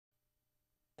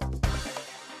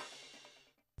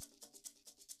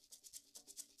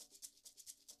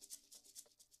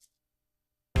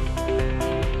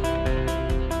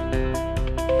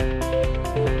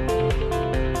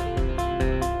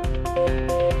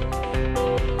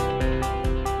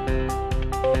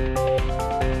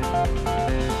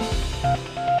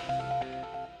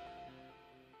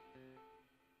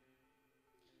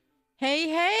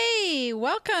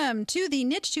welcome to the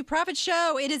Niche to Profit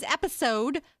Show. It is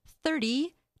episode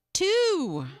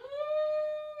 32.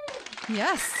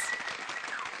 Yes.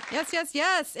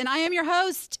 And I am your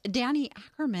host, Danni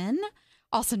Ackerman,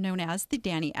 also known as the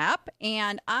Danni app.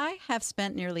 And I have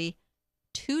spent nearly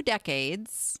 2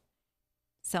 decades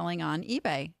selling on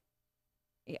eBay.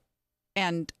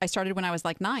 And I started when I was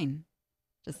like 9.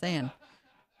 Just saying.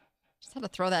 Just had to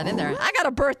throw that in there. I got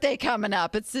a birthday coming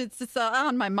up. It's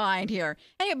on my mind here.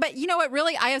 Anyway, but you know what?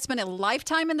 Really, I have spent a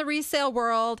lifetime in the resale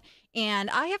world, and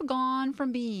I have gone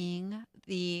from being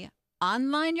the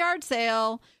online yard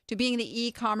sale to being the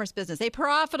e-commerce business, a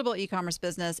profitable e-commerce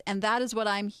business, and that is what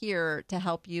I'm here to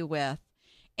help you with.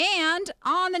 And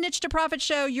on the Niche to Profit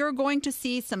Show, you're going to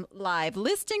see some live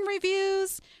listing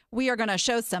reviews. We are going to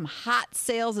show some hot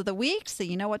sales of the week, so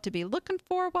you know what to be looking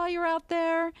for while you're out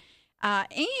there.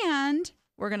 And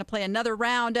we're going to play another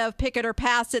round of Pick It or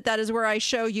Pass It. That is where I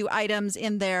show you items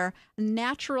in their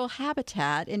natural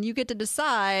habitat, and you get to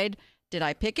decide, did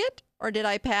I pick it or did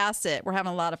I pass it? We're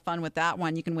having a lot of fun with that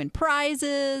one. You can win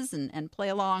prizes and play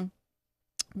along.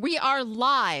 We are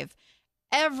live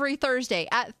every Thursday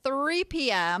at 3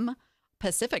 p.m.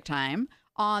 Pacific time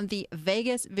on the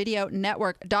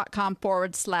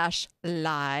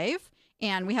VegasVideoNetwork.com/live.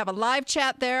 And we have a live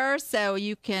chat there, so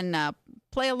you can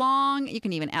play along. You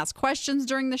can even ask questions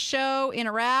during the show,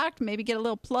 interact, maybe get a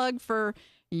little plug for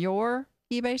your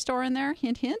eBay store in there.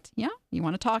 Hint, hint. Yeah, you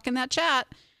want to talk in that chat.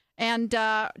 And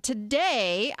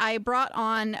today I brought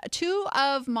on 2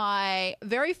 of my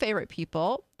very favorite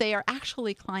people. They are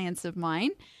actually clients of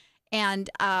mine. And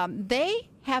they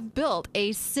have built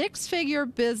a 6-figure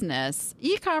business,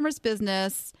 e-commerce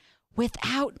business,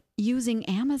 without using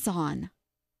Amazon.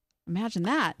 Imagine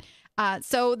that.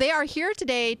 So they are here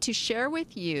today to share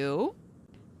with you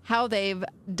how they've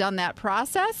done that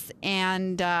process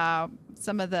and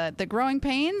some of the growing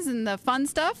pains and the fun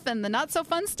stuff and the not so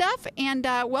fun stuff. And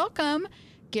welcome,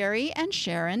 Gary and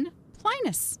Sharon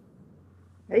Pleines.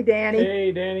 Hey, Danny.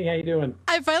 Hey, Danny. How you doing?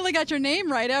 I finally got your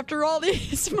name right after all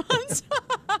these months.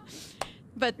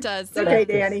 But okay,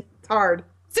 Danny. It's hard.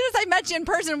 As soon as I met you in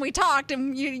person, we talked,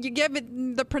 and you gave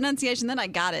it the pronunciation. Then I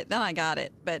got it.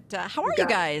 But how are you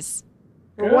guys?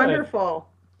 We're wonderful.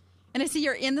 And I see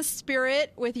you're in the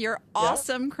spirit with your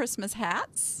awesome Christmas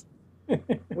hats.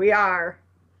 We are.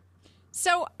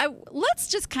 So let's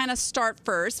just kind of start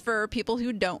first for people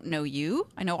who don't know you.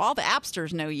 I know all the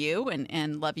Appsters know you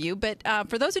and love you, but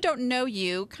for those who don't know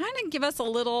you, kind of give us a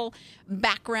little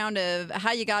background of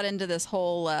how you got into this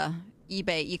whole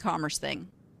eBay e-commerce thing.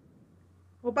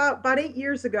 Well, about 8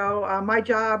 years ago, my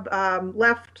job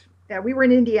left. We were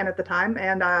in Indiana at the time,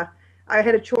 and I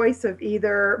had a choice of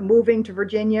either moving to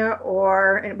Virginia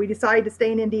and we decided to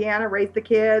stay in Indiana, raise the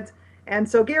kids. And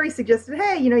so Gary suggested,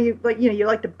 hey, you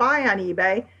like to buy on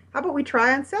eBay. How about we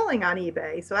try on selling on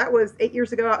eBay? So that was 8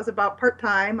 years ago. I was about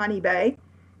part-time on eBay.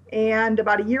 And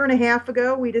about a year and a half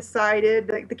ago, we decided,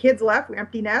 the kids left, we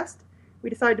empty nest. We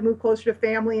decided to move closer to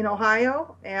family in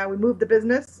Ohio, and we moved the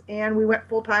business, and we went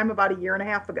full-time about a year and a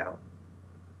half ago.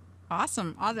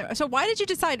 Awesome. So why did you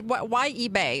decide, why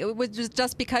eBay? It was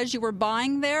just because you were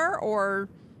buying there, or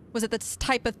was it the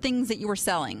type of things that you were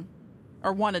selling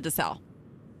or wanted to sell?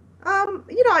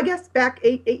 I guess back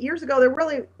eight years ago, there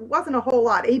really wasn't a whole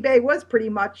lot. eBay was pretty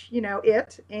much,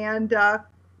 it. And, that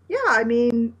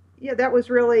was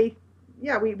really,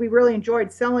 we really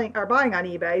enjoyed selling or buying on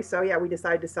eBay. So, we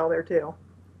decided to sell there too.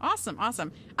 Awesome.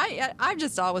 I've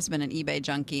just always been an eBay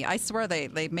junkie. I swear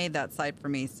they made that site for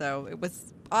me. So it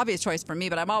was obvious choice for me,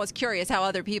 but I'm always curious how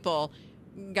other people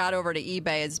got over to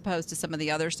eBay as opposed to some of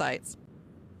the other sites.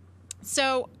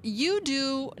 So you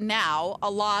do now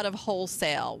a lot of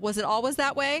wholesale. Was it always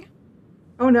that way?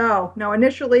 Oh, no.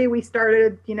 Initially we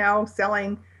started,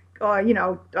 selling,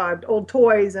 old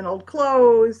toys and old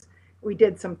clothes. We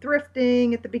did some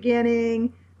thrifting at the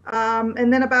beginning.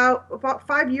 And then about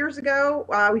 5 years ago,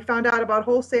 we found out about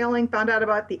wholesaling, found out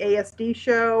about the ASD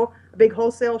show, a big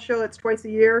wholesale show that's twice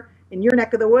a year in your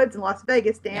neck of the woods in Las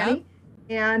Vegas, Danny. Yep.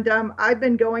 And I've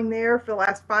been going there for the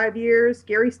last 5 years.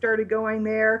 Gary started going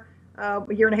there a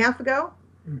year and a half ago.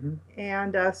 Mm-hmm.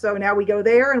 And so now we go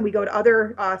there and we go to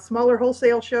other smaller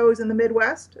wholesale shows in the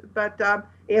Midwest. But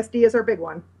ASD is our big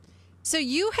one. So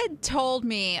you had told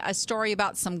me a story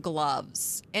about some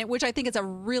gloves, which I think is a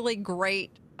really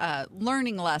great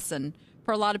learning lesson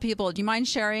for a lot of people. Do you mind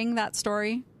sharing that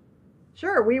story?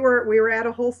 Sure. We were at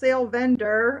a wholesale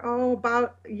vendor,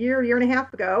 about a year and a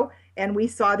half ago, and we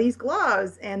saw these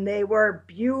gloves, and they were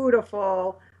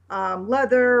beautiful,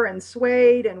 leather and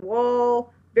suede and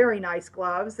wool, very nice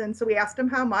gloves. And so we asked him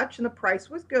how much, and the price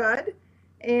was good.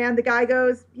 And the guy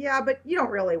goes, yeah, but you don't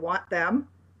really want them.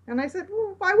 And I said,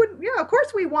 well, why wouldn't, yeah, of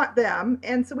course we want them.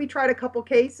 And so we tried a couple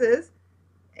cases.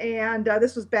 And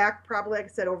this was back probably, like I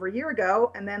said, over a year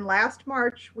ago. And then last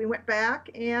March, we went back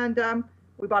and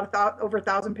we bought over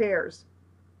 1,000 pairs.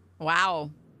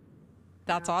 Wow.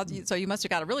 That's Yeah. awesome. So you must have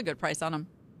got a really good price on them.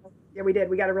 Yeah, we did.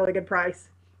 We got a really good price.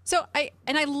 So I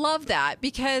love that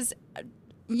because,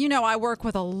 you know, I work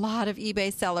with a lot of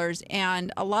eBay sellers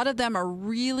and a lot of them are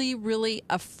really, really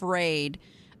afraid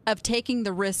of taking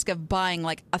the risk of buying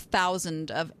like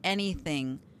 1,000 of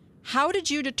anything. How did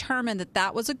you determine that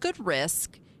that was a good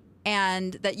risk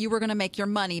and that you were going to make your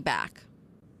money back?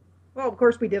 Well, of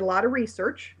course, we did a lot of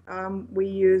research. We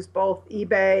use both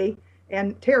eBay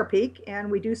and Terapeak, and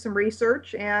we do some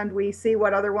research and we see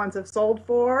what other ones have sold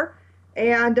for.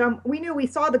 And we knew we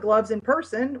saw the gloves in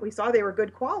person. We saw they were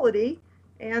good quality.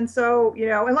 And so, you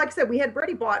know, and like I said, we had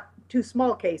already bought two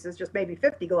small cases, just maybe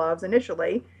 50 gloves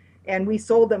initially, and we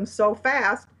sold them so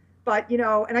fast. But, you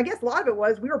know, and I guess a lot of it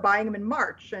was we were buying them in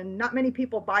March, and not many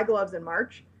people buy gloves in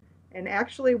March. And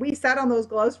actually, we sat on those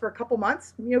gloves for a couple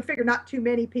months. You know, figure not too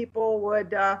many people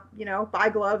would, you know, buy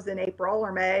gloves in April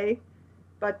or May.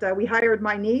 But we hired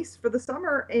my niece for the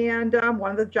summer, and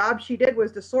one of the jobs she did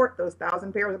was to sort those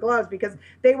 1,000 pairs of gloves because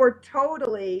they were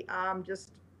totally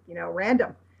just, you know,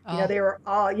 random. You know, Oh, they were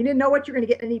all, you didn't know what you're going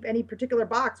to get in any particular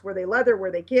box. Were they leather?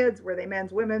 Were they kids? Were they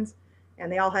men's, women's?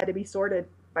 And they all had to be sorted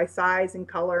by size and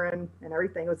color and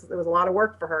everything. It was a lot of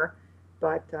work for her,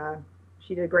 but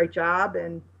she did a great job.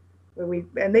 And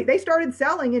they started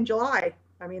selling in July.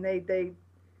 I mean, they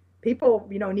people,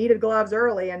 you know, needed gloves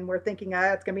early, and we're thinking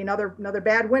it's going to be another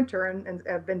bad winter, and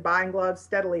have been buying gloves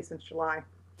steadily since July.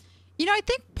 you know, I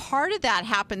think part of that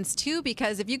happens too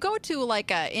because if you go to like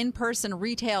a in-person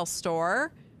retail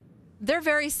store, they're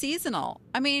very seasonal.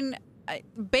 I mean,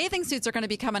 bathing suits are going to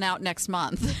be coming out next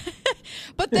month.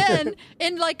 But then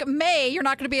in like May, you're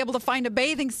not going to be able to find a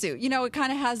bathing suit. You know, it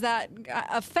kind of has that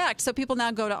effect. So people now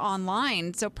go to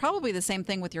online. So probably the same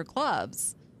thing with your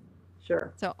gloves.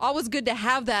 Sure. So always good to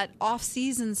have that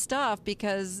off-season stuff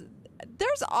because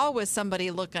there's always somebody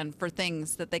looking for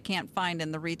things that they can't find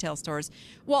in the retail stores.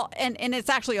 Well, and it's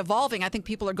actually evolving. I think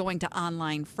people are going to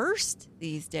online first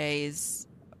these days,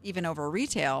 even over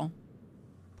retail.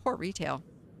 Poor retail.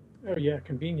 Oh yeah,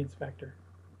 convenience factor.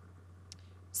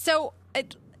 So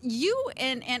you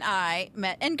and I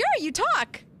met, and Gary, you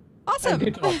talk. I Awesome.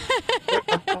 do talk.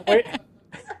 Wait.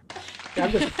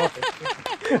 I'm just a puppet.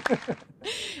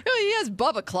 Well, he has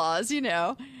Bubba claws, you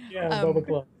know. Yeah, Um, Bubba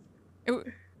Club.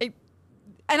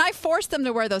 And I forced them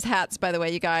to wear those hats, by the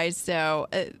way, you guys. So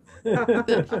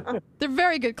they're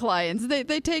very good clients. They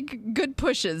take good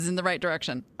pushes in the right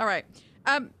direction. All right.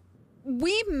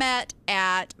 We met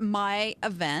at my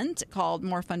event called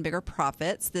More Fun, Bigger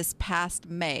Profits this past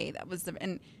May.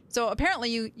 And so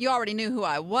apparently you already knew who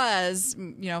I was,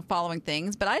 you know, following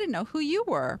things, but I didn't know who you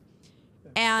were.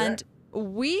 And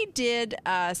we did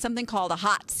something called a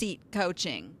hot seat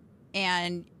coaching.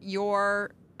 And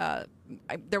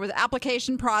there was an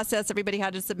application process. Everybody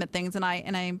had to submit things, and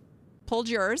I pulled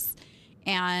yours,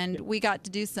 and we got to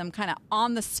do some kind of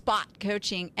on the spot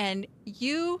coaching. And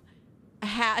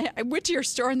I went to your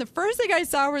store, and the first thing I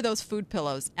saw were those food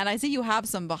pillows, and I see you have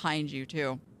some behind you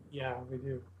too. Yeah, we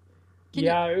do. Can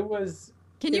it was.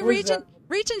 Can it you was,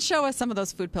 reach and show us some of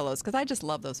those food pillows? Because I just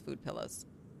love those food pillows.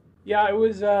 Yeah, it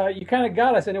was. You kind of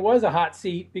got us, and it was a hot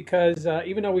seat because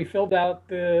even though we filled out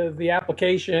the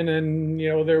application, and you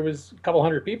know there was a couple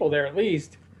hundred people there at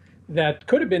least that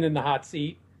could have been in the hot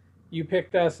seat, you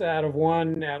picked us out of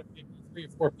maybe 3 or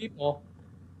 4 people,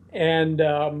 and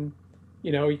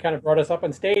you know you kind of brought us up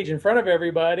on stage in front of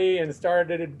everybody and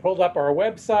pulled up our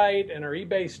website and our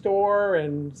eBay store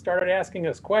and started asking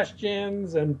us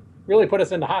questions and really put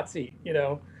us in the hot seat. You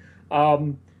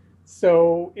know.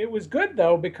 So it was good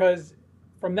though, because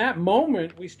from that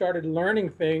moment we started learning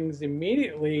things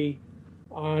immediately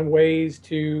on ways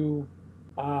to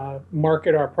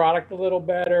market our product a little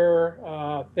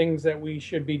better, things that we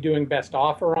should be doing best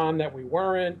offer on that we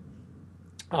weren't,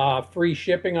 free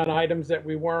shipping on items that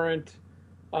we weren't.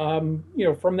 You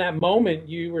know, from that moment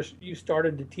you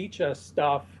started to teach us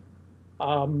stuff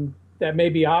that may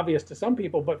be obvious to some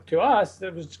people, but to us,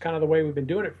 that was kind of the way we've been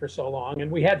doing it for so long.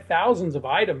 And we had thousands of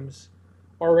items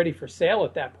already for sale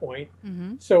at that point.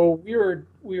 Mm-hmm. So we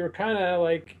were kind of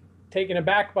like taken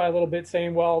aback by a little bit,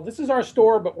 saying, well, this is our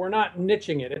store, but we're not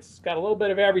niching it. It's got a little bit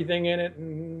of everything in it,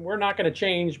 and we're not going to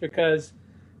change because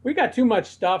we got too much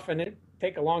stuff, and it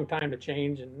take a long time to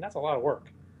change, and that's a lot of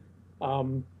work.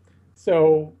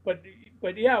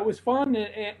 But yeah, it was fun.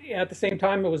 At the same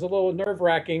time, it was a little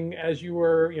nerve-wracking as you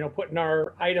were, you know, putting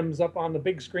our items up on the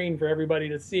big screen for everybody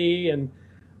to see. And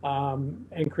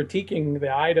and critiquing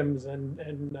the items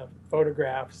and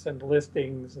photographs and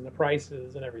listings and the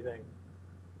prices and everything.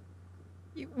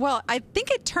 Well, I think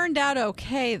it turned out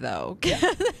okay, though. Yeah.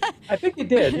 I think it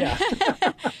did, yeah.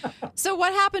 So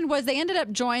what happened was they ended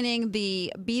up joining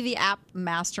the Be the App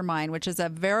Mastermind, which is a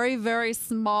very, very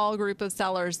small group of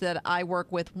sellers that I work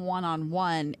with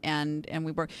one-on-one, and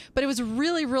we work. But it was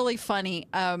really, really funny.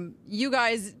 You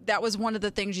guys, that was one of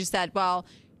the things you said. Well,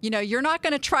 you're not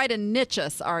going to try to niche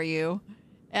us, are you?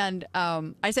 And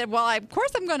I said, well, of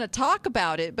course I'm going to talk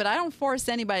about it, but I don't force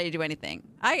anybody to do anything.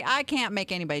 I can't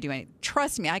make anybody do anything.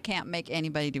 Trust me, I can't make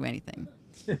anybody do anything.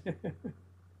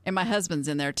 And my husband's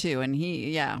in there too. And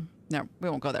no, we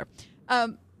won't go there.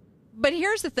 But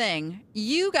here's the thing.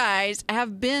 You guys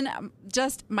have been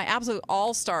just my absolute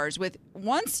all-stars with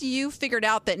once you figured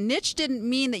out that niche didn't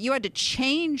mean that you had to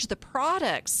change the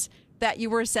products that you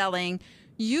were selling.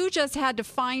 You just had to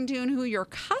fine-tune who your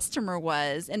customer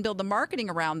was and build the marketing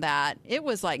around that. It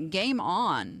was like game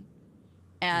on.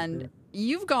 And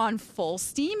you've gone full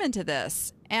steam into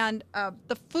this. And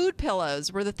the food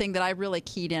pillows were the thing that I really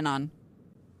keyed in on.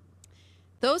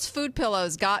 Those food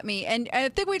pillows got me. And I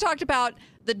think we talked about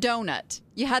the donut.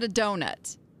 You had a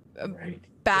donut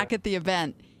back at the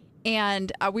event.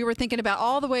 And we were thinking about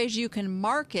all the ways you can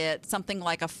market something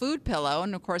like a food pillow.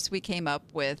 And, of course, we came up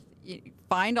with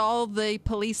find all the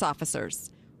police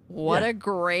officers. What a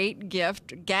great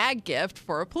gift, gag gift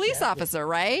for a police officer,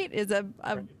 right? Is a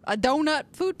donut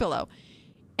food pillow.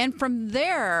 And from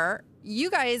there, you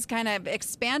guys kind of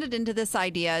expanded into this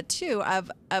idea, too,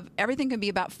 of everything can be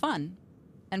about fun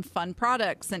and fun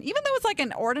products. And even though it's like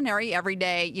an ordinary,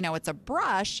 everyday, it's a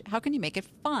brush, how can you make it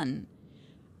fun?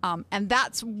 And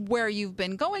that's where you've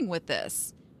been going with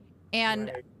this.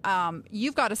 And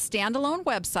you've got a standalone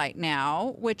website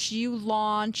now, which you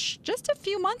launched just a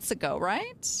few months ago,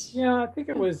 right? Yeah, I think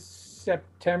it was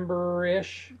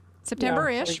September-ish.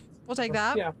 September-ish. Yeah. We'll take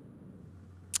that. Yeah.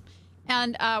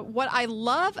 And what I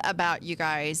love about you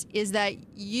guys is that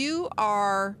you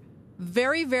are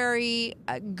very, very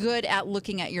good at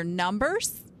looking at your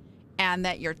numbers and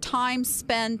that your time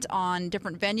spent on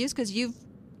different venues, because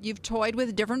you've toyed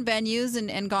with different venues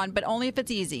and gone, but only if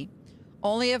it's easy.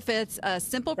 Only if it's a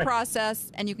simple process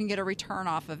and you can get a return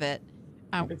off of it,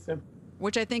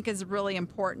 which I think is really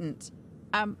important.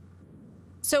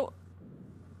 So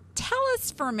tell us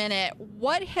for a minute,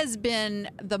 what has been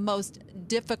the most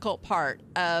difficult part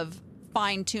of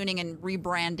fine-tuning and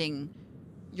rebranding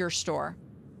your store?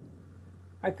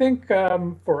 I think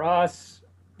for us,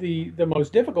 the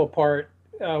most difficult part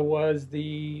was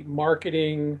the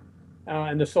marketing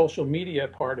and the social media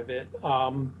part of it.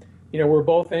 We're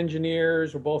both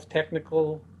engineers, we're both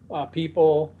technical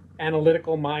people,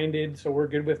 analytical minded, so we're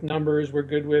good with numbers, we're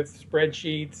good with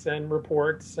spreadsheets and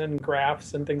reports and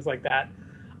graphs and things like that.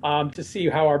 To see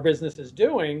how our business is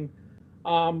doing,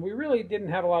 we really didn't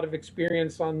have a lot of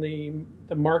experience on the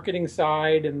marketing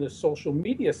side and the social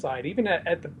media side. Even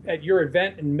at your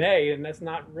event in May, and that's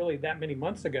not really that many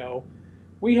months ago,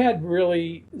 we had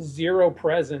really zero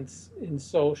presence in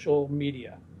social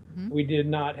media. We did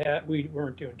not have, we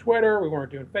weren't doing Twitter, we weren't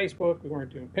doing Facebook, we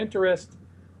weren't doing Pinterest.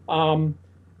 And,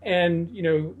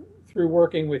 through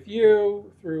working with you,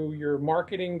 through your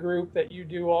marketing group that you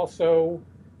do also,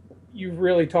 you've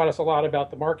really taught us a lot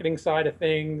about the marketing side of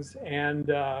things and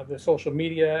the social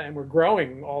media, and we're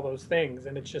growing all those things.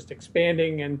 And it's just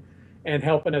expanding and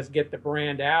helping us get the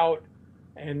brand out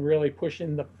and really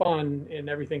pushing the fun in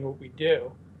everything that we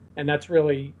do. And that's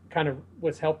really kind of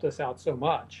what's helped us out so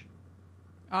much.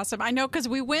 Awesome. I know, because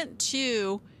we went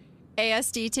to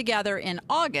ASD together in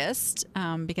August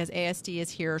because ASD is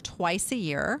here twice a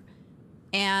year.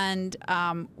 And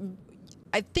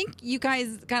I think you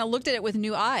guys kind of looked at it with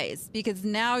new eyes, because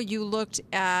now you looked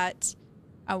at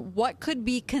what could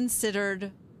be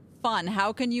considered fun.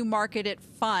 How can you market it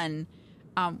fun,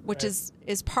 which is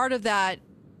part of that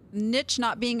niche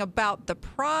not being about the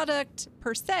product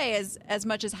per se as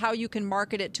much as how you can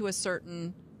market it to a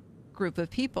certain group of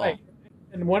people. Right.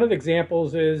 And one of the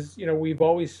examples is, we've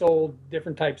always sold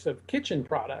different types of kitchen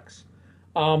products.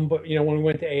 But, when we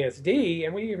went to ASD,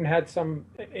 and we even had some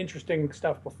interesting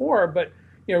stuff before, but,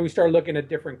 we started looking at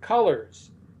different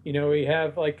colors. We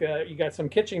have you got some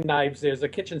kitchen knives. There's a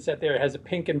kitchen set there that has a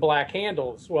pink and black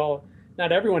handles. Well,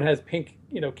 not everyone has pink,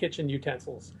 kitchen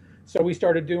utensils. So we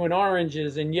started doing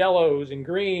oranges and yellows and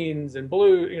greens and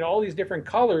blue, all these different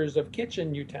colors of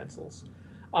kitchen utensils.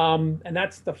 And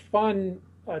that's the fun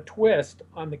twist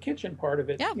on the kitchen part of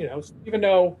it. Yeah. So even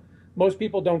though most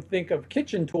people don't think of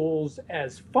kitchen tools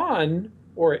as fun,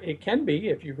 or it can be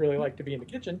if you really like to be in the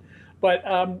kitchen,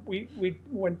 But we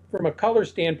went from a color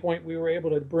standpoint, we were able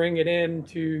to bring it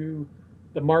into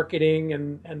the marketing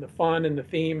and the fun and the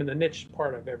theme and the niche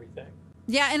part of everything.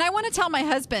 Yeah, and I want to tell my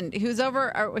husband, who's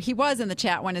over, or he was in the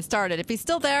chat when it started, if he's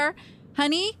still there,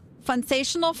 honey,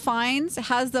 FUNsationalFINDS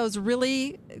has those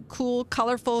really cool,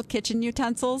 colorful kitchen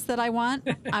utensils that I want.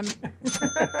 I'm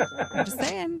just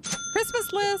saying,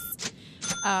 Christmas list.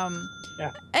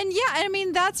 Yeah. And yeah, I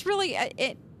mean, that's really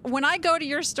it. When I go to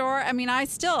your store, I mean, I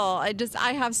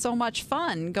have so much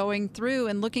fun going through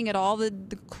and looking at all the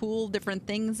cool different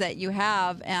things that you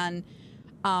have. And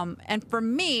for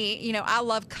me, you know, I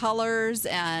love colors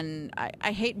and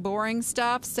I hate boring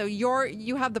stuff. So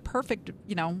you have the perfect,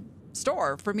 you know,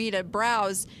 store for me to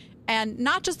browse and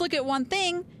not just look at one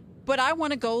thing, but I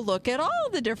want to go look at all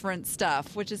the different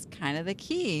stuff, which is kind of the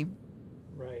key.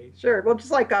 Right. Sure. Well,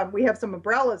 just like we have some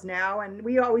umbrellas now, and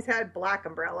we always had black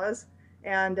umbrellas.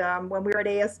 And when we were at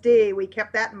ASD, we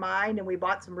kept that in mind, and we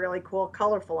bought some really cool,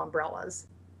 colorful umbrellas,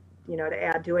 you know, to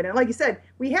add to it. And like you said,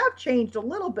 we have changed a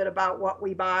little bit about what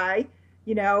we buy.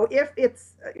 You know, if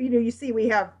it's, you know, you see we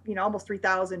have, you know, almost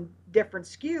 3,000 different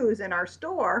SKUs in our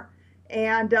store.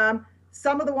 And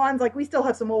some of the ones, like we still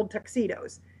have some old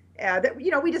tuxedos that, you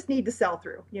know, we just need to sell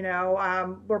through. You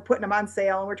know, we're putting them on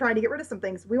sale and we're trying to get rid of some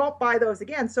things. We won't buy those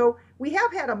again. So we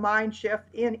have had a mind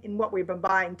shift in what we've been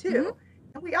buying too. Mm-hmm.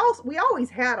 And we always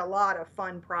had a lot of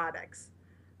fun products,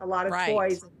 a lot of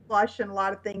toys and plush and a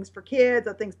lot of things for kids,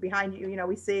 the things behind you, you know,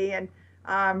 we see. And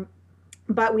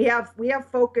but we have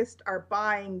focused our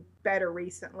buying better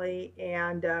recently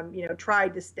and, you know,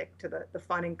 tried to stick to the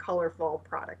fun and colorful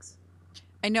products.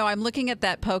 I know. I'm looking at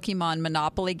that Pokemon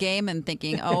Monopoly game and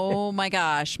thinking, oh my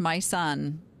gosh, my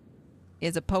son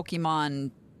is a Pokemon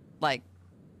like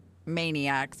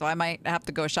maniac, so I might have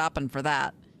to go shopping for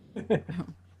that.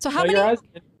 So how many? Your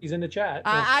husband, he's in the chat.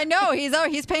 I know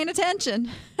he's paying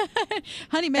attention.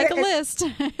 Honey, make a list.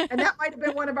 And that might have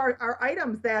been one of our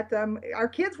items that our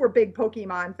kids were big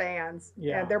Pokemon fans.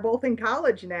 Yeah. And they're both in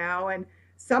college now. And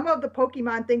some of the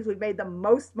Pokemon things we've made the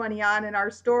most money on in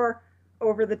our store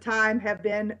over the time have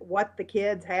been what the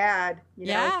kids had. You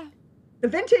know, yeah. The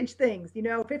vintage things. You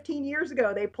know, 15 years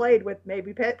ago they played with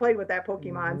that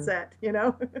Pokemon set. You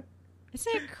know.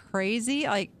 Isn't it crazy?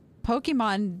 Like.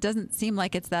 Pokemon doesn't seem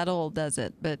like it's that old, does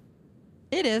it? But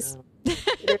it is. Yeah.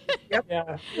 It is. Yep.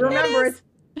 Yeah. Remember it.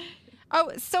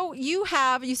 Oh, so you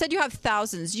said you have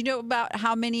thousands. You know about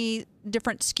how many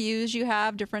different SKUs you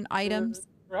have, different items?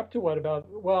 We're up to what about,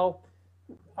 well,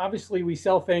 obviously we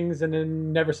sell things and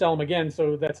then never sell them again.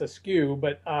 So that's a SKU,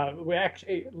 but we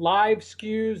actually live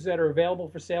SKUs that are available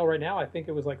for sale right now. I think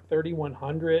it was like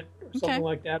 3,100 or something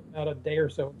like that about a day or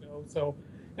so ago. So,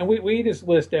 and we just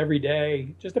list every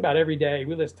day, just about every day.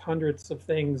 We list hundreds of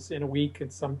things in a week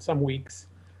and some weeks.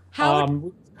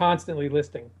 We're constantly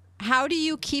listing. How do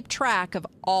you keep track of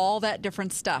all that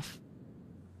different stuff?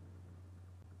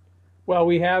 Well,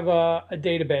 we have a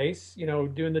database, you know,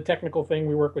 doing the technical thing.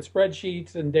 We work with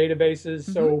spreadsheets and databases.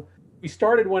 Mm-hmm. So we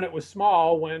started when it was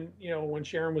small, when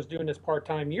Sharon was doing this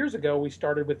part-time years ago, we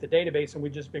started with the database and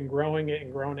we've just been growing it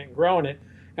and growing it and growing it.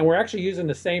 And we're actually using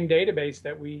the same database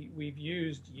that we've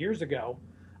used years ago.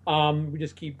 We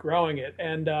just keep growing it.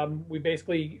 And we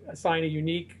basically assign a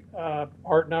unique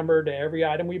part number to every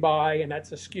item we buy, and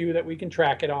that's a SKU that we can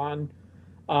track it on.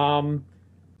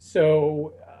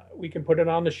 So we can put it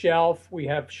on the shelf. We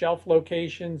have shelf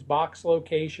locations, box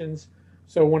locations.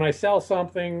 So when I sell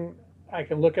something, I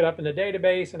can look it up in the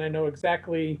database, and I know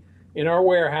exactly in our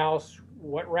warehouse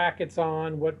what rack it's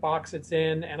on, what box it's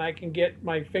in, and I can get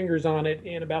my fingers on it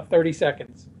in about 30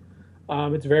 seconds.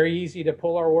 It's very easy to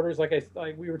pull our orders. Like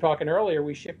we were talking earlier,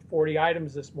 we shipped 40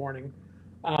 items this morning.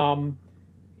 It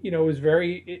was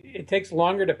it takes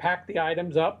longer to pack the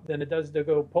items up than it does to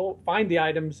go find the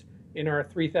items in our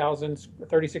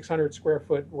 3,600 square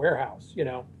foot warehouse,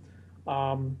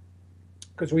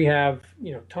 because we have,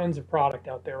 tons of product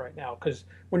out there right now. Because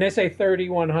when they say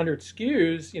 3,100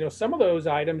 SKUs, some of those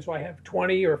items, I have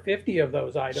 20 or 50 of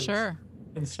those items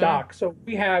in stock. So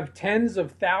we have tens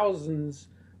of thousands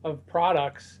of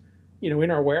products,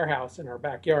 in our warehouse, in our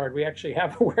backyard. We actually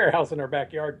have a warehouse in our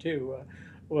backyard too,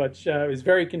 which is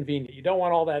very convenient. You don't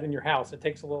want all that in your house. It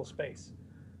takes a little space.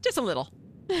 Just a little.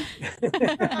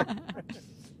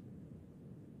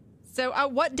 So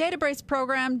what database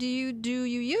program do you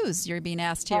use? You're being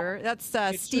asked here. That's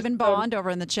Stephen Bond over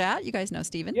in the chat. You guys know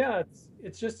Stephen. Yeah,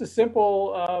 it's just a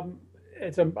simple,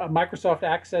 it's a Microsoft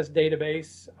Access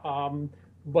database.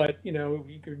 But,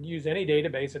 you could use any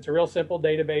database. It's a real simple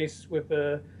database with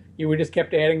we just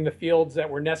kept adding the fields that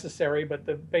were necessary, but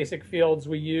the basic fields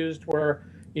we used were,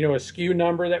 a SKU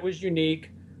number that was unique,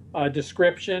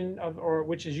 description of, or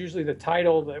which is usually the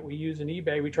title that we use in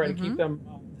eBay. We try to keep them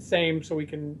the same so we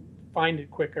can find it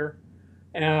quicker.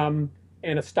 And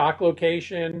a stock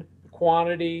location,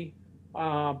 quantity,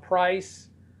 price,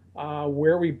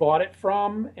 where we bought it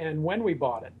from, and when we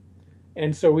bought it.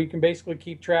 And so we can basically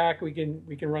keep track. We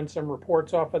can run some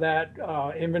reports off of that,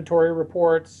 inventory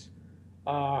reports.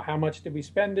 How much did we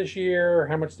spend this year?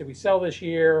 How much did we sell this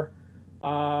year?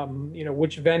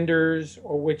 Which vendors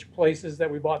or which places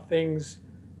that we bought things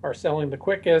are selling the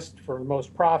quickest for the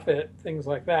most profit, things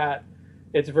like that.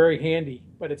 It's very handy,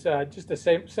 but it's just a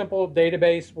simple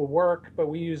database will work, but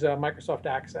we use Microsoft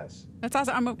Access. That's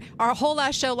awesome. Our whole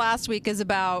last show last week was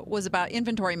about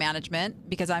inventory management,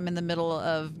 because I'm in the middle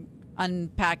of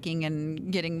unpacking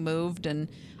and getting moved, and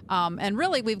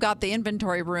really we've got the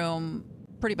inventory room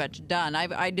pretty much done.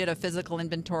 I did a physical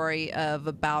inventory of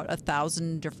about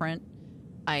 1,000 different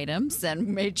items and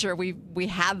made sure we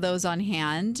had those on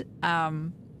hand.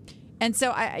 And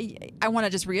so I want to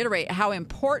just reiterate how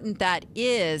important that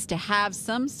is, to have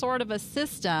some sort of a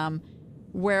system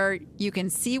where you can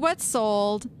see what's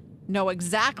sold, know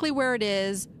exactly where it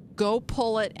is, go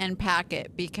pull it and pack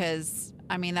it, because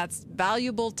I mean that's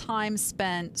valuable time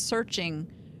spent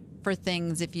searching for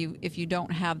things if you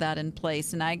don't have that in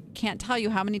place. And I can't tell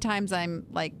you how many times I'm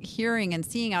like hearing and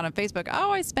seeing out on Facebook, oh,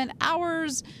 I spent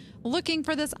hours looking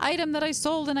for this item that I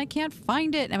sold and I can't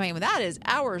find it. I mean, that is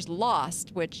hours lost,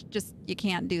 which just, you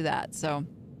can't do that. So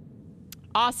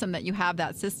awesome that you have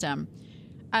that system.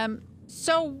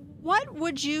 So what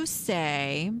would you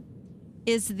say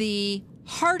is the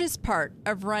hardest part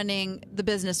of running the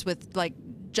business with like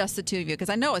just the two of you? Because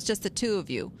I know it's just the two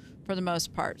of you for the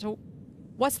most part. So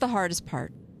what's the hardest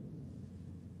part?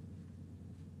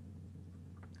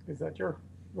 Is that you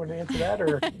want to answer that,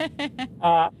 or?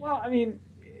 Well, I mean,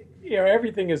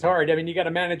 everything is hard. I mean, you got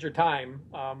to manage your time.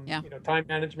 Time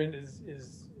management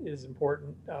is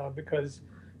important because,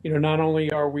 not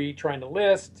only are we trying to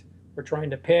list, we're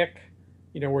trying to pick,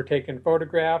 we're taking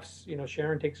photographs.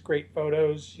 Sharon takes great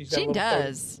photos. She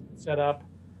does set up.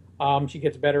 She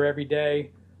gets better every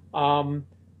day.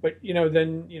 But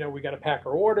then we got to pack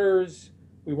our orders.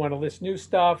 We want to list new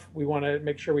stuff. We want to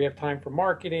make sure we have time for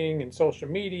marketing and social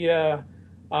media.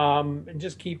 And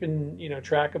just keeping,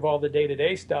 track of all the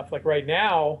day-to-day stuff. Like right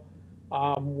now,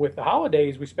 with the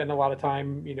holidays, we spend a lot of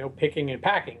time, picking and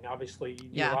packing. Obviously, you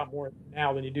do a lot more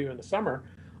now than you do in the summer.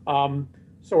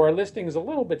 So our listing is a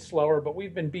little bit slower, but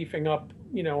we've been beefing up,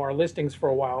 our listings for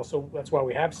a while. So that's why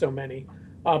we have so many.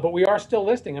 But we are still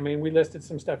listing. I mean, we listed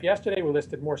some stuff yesterday. We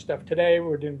listed more stuff today.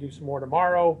 We're going to do some more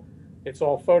tomorrow. It's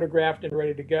all photographed and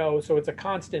ready to go. So it's a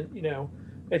constant,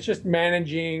 it's just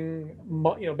managing,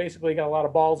 basically got a lot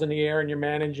of balls in the air and you're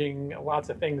managing lots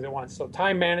of things at once. So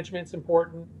time management's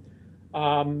important,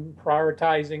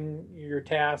 prioritizing your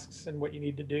tasks and what you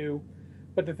need to do.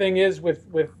 But the thing is with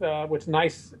what's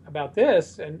nice about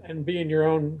this and being your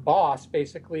own boss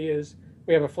basically is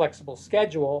we have a flexible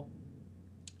schedule.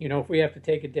 If we have to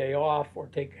take a day off or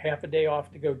take half a day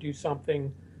off to go do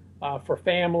something for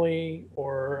family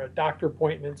or doctor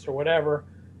appointments or whatever,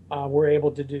 we're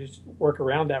able to work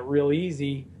around that real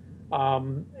easy,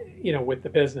 with the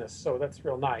business. So that's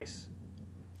real nice.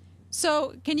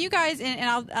 So can you guys, and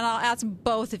I'll ask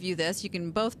both of you this, you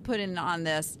can both put in on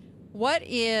this. What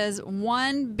is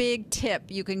one big tip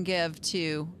you can give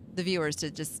to the viewers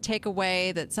to just take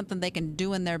away, that's something they can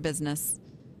do in their business,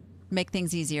 make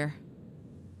things easier?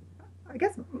 I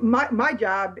guess my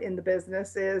job in the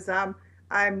business is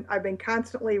I've been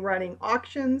constantly running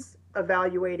auctions,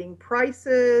 evaluating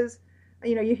prices.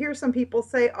 You hear some people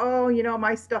say, oh,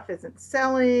 my stuff isn't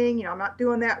selling, I'm not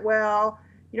doing that well.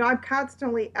 I'm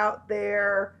constantly out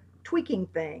there tweaking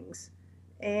things.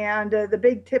 And the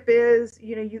big tip is,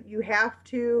 you have,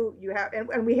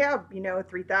 and we have,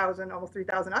 3,000, almost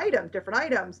 3,000 items, different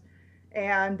items.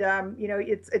 And,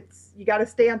 it's you got to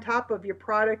stay on top of your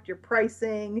product, your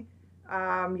pricing,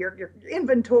 your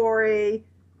inventory.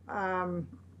 So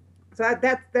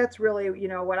that's really,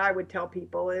 what I would tell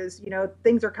people is,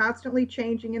 things are constantly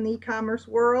changing in the e-commerce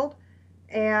world,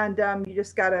 and you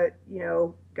just gotta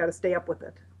stay up with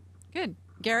it. Good.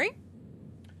 Gary?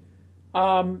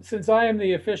 Since I am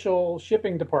the official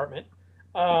shipping department,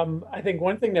 I think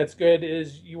one thing that's good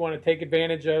is you want to take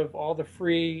advantage of all the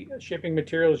free shipping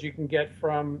materials you can get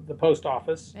from the post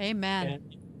office. Amen.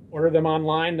 And order them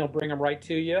online. They'll bring them right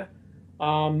to you.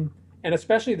 And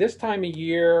especially this time of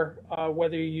year,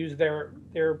 whether you use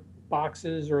their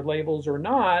boxes or labels or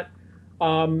not,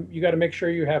 you got to make sure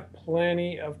you have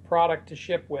plenty of product to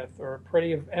ship with, or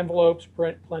plenty of envelopes,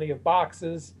 plenty of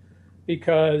boxes,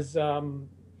 because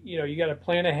you got to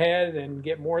plan ahead and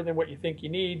get more than what you think you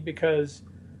need, because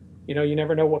you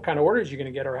never know what kind of orders you're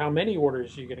going to get or how many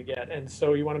orders you're going to get. And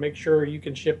so you want to make sure you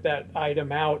can ship that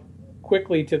item out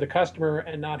quickly to the customer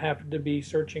and not have to be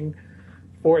searching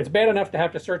for. It's bad enough to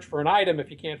have to search for an item if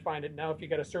you can't find it. Now, if you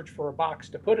got to search for a box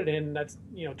to put it in, that's,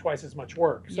 twice as much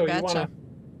work. So you want to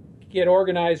get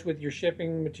organized with your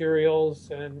shipping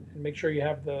materials and make sure you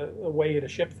have the way to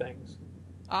ship things.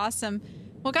 Awesome.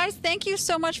 Well, guys, thank you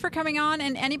so much for coming on.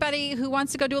 And anybody who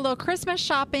wants to go do a little Christmas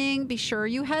shopping, be sure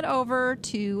you head over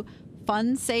to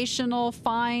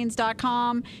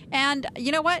FUNsationalFINDS.com. And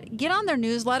you know what? Get on their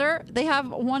newsletter. They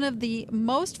have one of the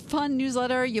most fun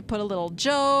newsletter. You put a little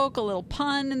joke, a little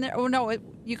pun in there. Oh, no,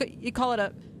 you call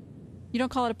it you don't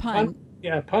call it a pun.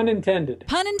 Pun intended.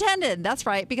 Pun intended. That's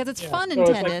right, because it's fun so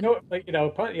intended.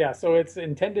 It's pun, so it's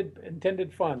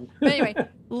intended fun. But anyway,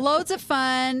 loads of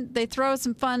fun. They throw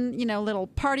some fun, little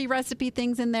party recipe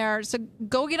things in there. So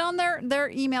go get on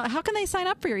their email. How can they sign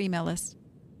up for your email list?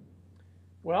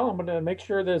 Well, I'm going to make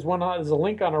sure there's a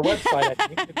link on our website.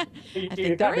 I think.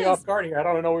 You got me off guard here. I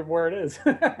don't know where it is.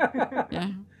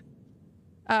 Yeah.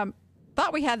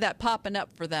 Thought we had that popping up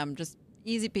for them. Just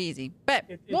easy peasy. But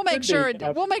we'll make sure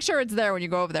it's there when you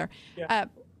go over there. Yeah.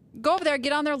 Go over there,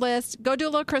 get on their list, go do a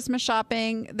little Christmas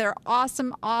shopping. They're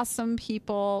awesome, awesome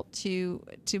people to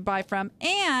buy from,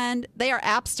 and they are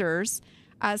Appsters.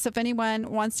 So if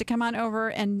anyone wants to come on over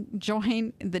and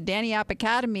join the Danni App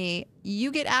Academy,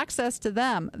 you get access to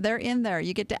them. They're in there.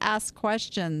 You get to ask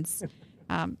questions.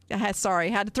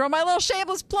 Sorry, had to throw my little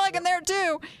shameless plug in there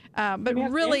too. But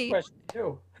really,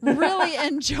 really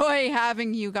enjoy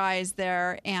having you guys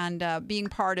there and being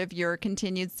part of your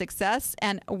continued success.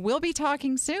 And we'll be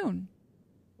talking soon.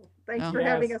 Thanks for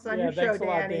having us on your show, Danni.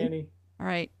 Lot, Danni. All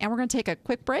right. And we're going to take a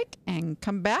quick break and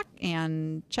come back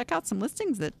and check out some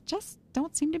listings that just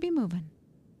don't seem to be moving.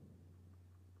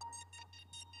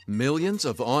 Millions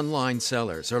of online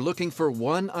sellers are looking for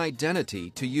one identity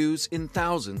to use in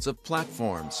thousands of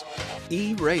platforms.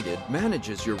 E-Rated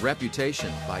manages your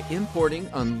reputation by importing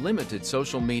unlimited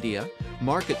social media,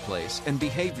 marketplace, and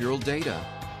behavioral data.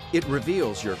 It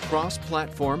reveals your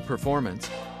cross-platform performance,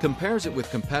 compares it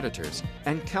with competitors,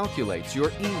 and calculates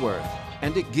your e-worth.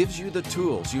 And it gives you the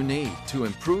tools you need to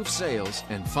improve sales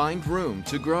and find room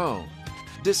to grow.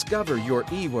 Discover your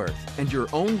e-worth and your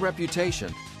own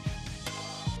reputation.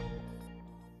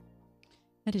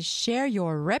 That is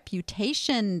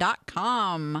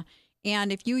shareyourreputation.com.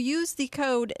 And if you use the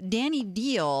code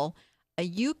DannyDeal,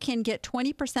 you can get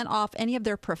 20% off any of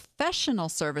their professional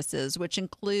services, which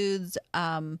includes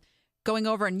going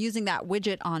over and using that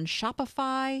widget on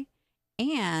Shopify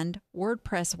and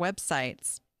WordPress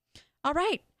websites. All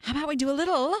right, how about we do a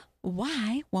little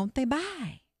Why Won't They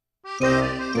Buy?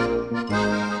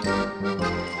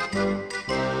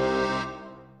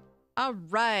 All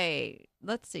right,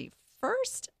 let's see.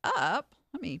 First up,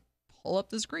 let me pull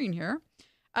up the screen here.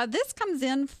 This comes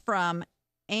in from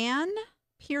Ann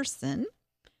Pearson.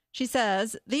 She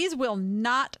says, these will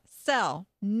not sell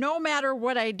no matter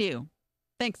what I do.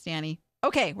 Thanks, Danni.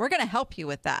 Okay, we're going to help you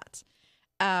with that.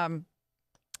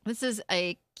 This is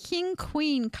a King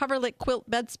Queen coverlet quilt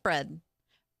bedspread.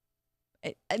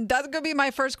 And that's going to be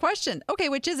my first question. Okay,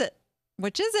 which is it?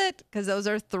 Which is it? Because those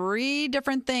are three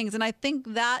different things. And I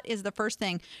think that is the first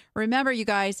thing. Remember, you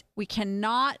guys, we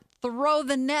cannot throw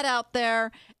the net out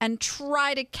there and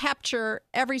try to capture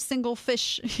every single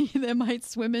fish that might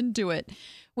swim into it.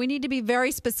 We need to be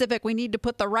very specific. We need to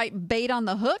put the right bait on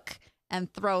the hook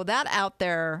and throw that out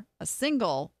there, a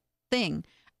single thing.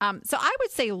 So I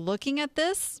would say looking at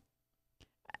this,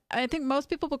 I think most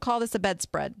people will call this a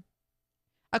bedspread.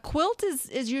 A quilt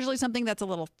is usually something that's a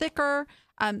little thicker.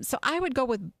 So I would go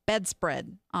with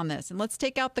bedspread on this. And let's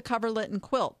take out the coverlet and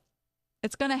quilt.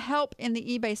 It's going to help in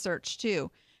the eBay search too.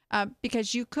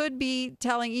 Because you could be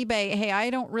telling eBay, hey,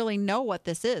 I don't really know what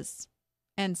this is.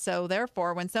 And so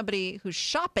therefore, when somebody who's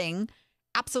shopping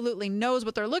absolutely knows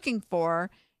what they're looking for,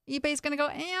 eBay's going to go,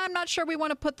 I'm not sure we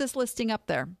want to put this listing up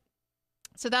there.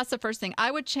 So that's the first thing.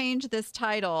 I would change this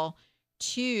title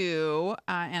to,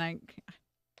 and I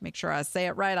make sure I say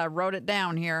it right. I wrote it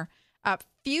down here.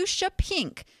 Fuchsia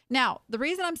pink. Now, the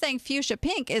reason I'm saying fuchsia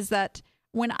pink is that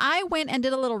when I went and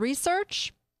did a little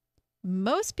research,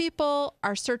 most people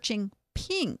are searching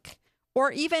pink,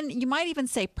 or even, you might even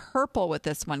say purple with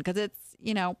this one, because it's,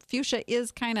 fuchsia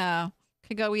is could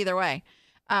go either way.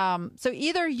 So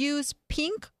either use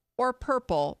pink or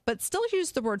purple, but still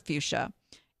use the word fuchsia.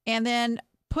 And then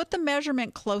put the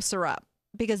measurement closer up,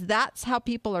 because that's how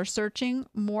people are searching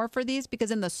more for these, because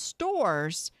in the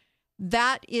stores,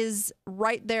 that is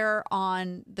right there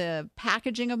on the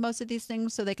packaging of most of these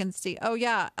things, so they can see, oh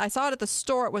yeah, I saw it at the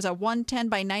store. It was a 110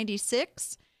 by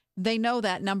 96. They know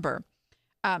that number.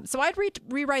 So I'd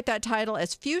rewrite that title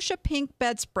as Fuchsia Pink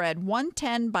Bedspread,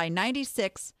 110 by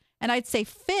 96, and I'd say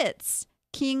fits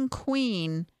King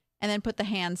Queen, and then put the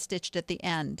hand stitched at the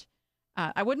end.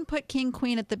 I wouldn't put King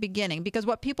Queen at the beginning, because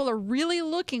what people are really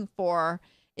looking for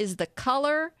is the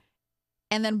color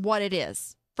and then what it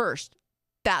is first.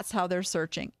 That's how they're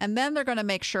searching. And then they're going to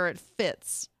make sure it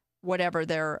fits whatever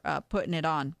they're putting it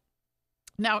on.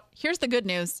 Now, here's the good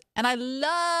news. And I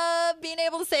love being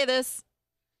able to say this.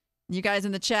 You guys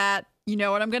in the chat, you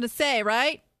know what I'm going to say,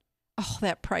 right? Oh,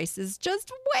 that price is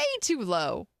just way too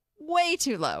low. Way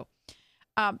too low.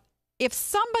 If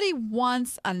somebody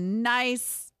wants a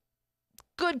nice,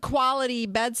 good quality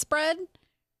bedspread,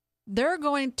 they're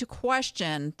going to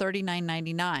question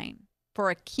 $39.99 for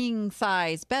a king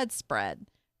size bedspread.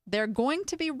 They're going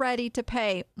to be ready to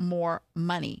pay more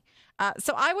money.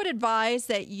 So I would advise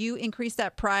that you increase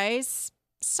that price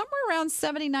somewhere around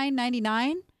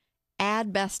 $79.99.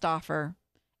 Add best offer.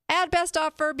 Add best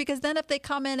offer, because then if they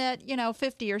come in at,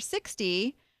 $50 or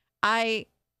 $60, I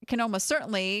can almost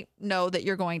certainly know that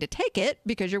you're going to take it,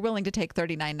 because you're willing to take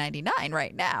 $39.99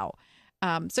 right now.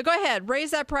 So go ahead,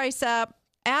 raise that price up,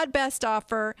 add best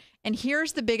offer. And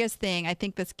here's the biggest thing, I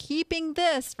think, that's keeping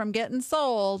this from getting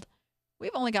sold.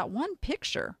 We've only got one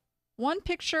picture. One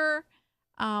picture.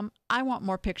 I want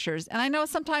more pictures. And I know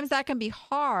sometimes that can be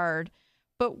hard,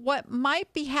 but what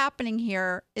might be happening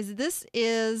here is this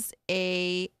is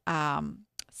a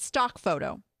stock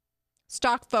photo.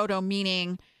 Stock photo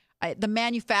meaning the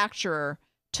manufacturer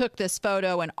took this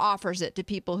photo and offers it to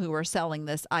people who are selling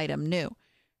this item new.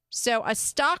 So a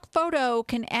stock photo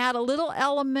can add a little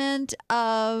element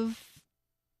of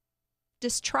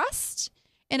distrust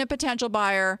in a potential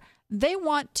buyer. They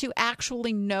want to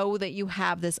actually know that you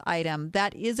have this item.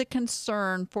 That is a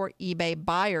concern for eBay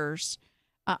buyers.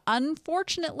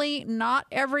 Unfortunately, not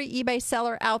every eBay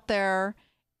seller out there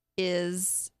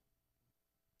is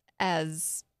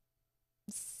as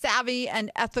savvy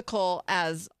and ethical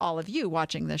as all of you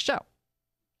watching this show.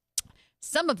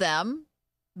 Some of them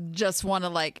just want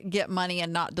to get money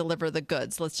and not deliver the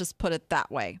goods. Let's just put it that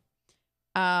way.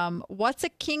 What's a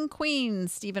king queen?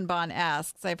 Stephen Bond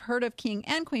asks. I've heard of king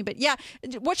and queen, but yeah,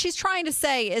 what she's trying to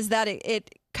say is that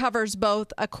it covers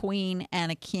both a queen and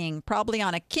a king. Probably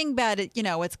on a king bed,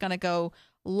 it's going to go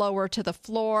lower to the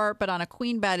floor, but on a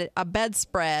queen bed, a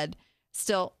bedspread,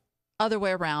 still other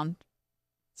way around.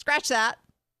 Scratch that.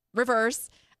 Reverse.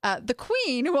 The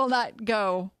queen will not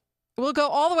go. Will go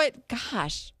all the way.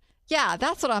 Gosh. Yeah,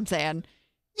 that's what I'm saying.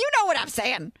 You know what I'm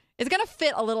saying. It's going to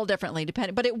fit a little differently,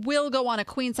 but it will go on a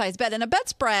queen size bed. And a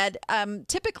bedspread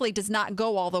typically does not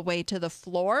go all the way to the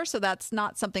floor, so that's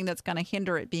not something that's going to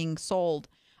hinder it being sold.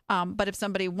 But if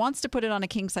somebody wants to put it on a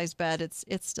king size bed, it's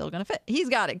still going to fit. He's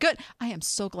got it. Good. I am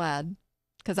so glad,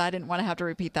 because I didn't want to have to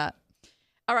repeat that.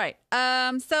 All right.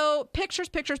 So pictures.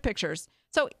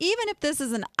 So even if this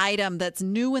is an item that's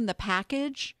new in the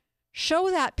package, show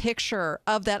that picture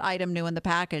of that item new in the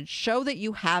package. Show that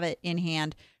you have it in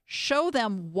hand. Show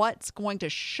them what's going to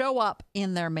show up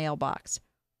in their mailbox.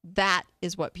 That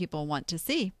is what people want to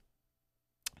see.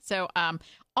 So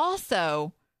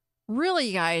also, really,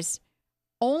 you guys,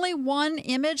 only one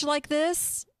image like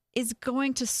this is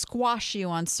going to squash you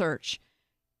on search.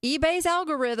 eBay's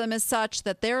algorithm is such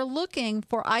that they're looking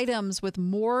for items with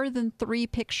more than 3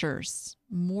 pictures.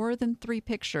 More than 3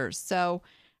 pictures. So,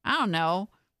 I don't know,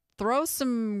 throw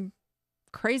some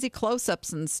crazy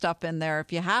close-ups and stuff in there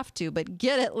if you have to, but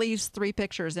get at least 3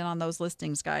 pictures in on those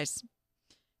listings, guys.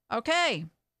 Okay.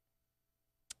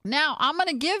 Now, I'm going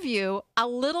to give you a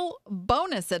little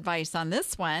bonus advice on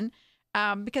this one,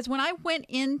 because when I went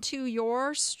into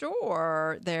your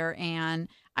store there, Anne,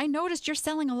 I noticed you're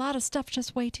selling a lot of stuff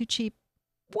just way too cheap.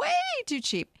 Way too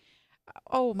cheap.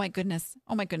 Oh, my goodness.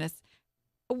 Oh, my goodness.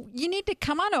 You need to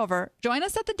come on over. Join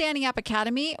us at the Danni App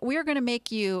Academy. We are going to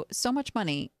make you so much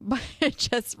money by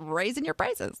just raising your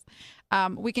prices.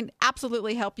 We can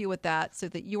absolutely help you with that so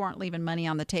that you aren't leaving money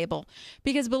on the table.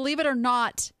 Because believe it or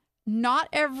not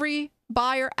every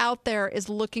buyer out there is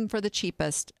looking for the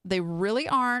cheapest. They really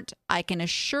aren't. I can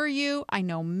assure you, I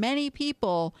know many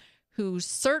people who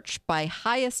search by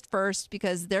highest first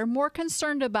because they're more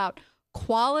concerned about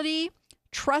quality,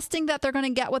 trusting that they're going to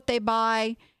get what they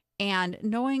buy, and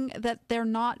knowing that they're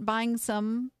not buying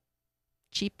some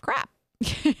cheap crap.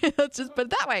 Let's just put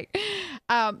it that way.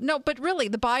 No, but really,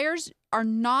 the buyers are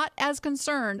not as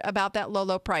concerned about that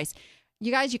low price.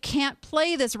 You guys, you can't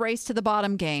play this race to the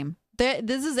bottom game.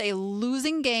 This is a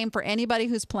losing game for anybody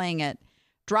who's playing it.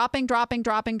 Dropping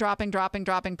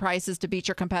prices to beat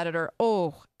your competitor.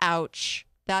 Oh, ouch.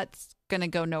 That's going to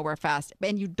go nowhere fast.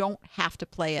 And you don't have to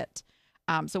play it.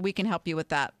 So we can help you with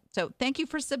that. So thank you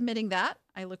for submitting that.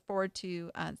 I look forward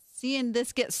to seeing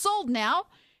this get sold now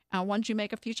once you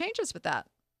make a few changes with that.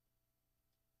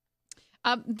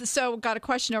 So got a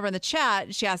question over in the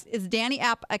chat. She asked, is Danni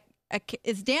App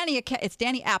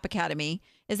Academy,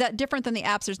 is that different than the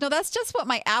Appsters? No, that's just what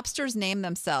my Appsters name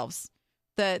themselves.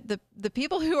 The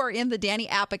people who are in the Danni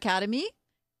App Academy,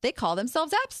 they call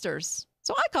themselves Appsters.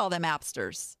 So I call them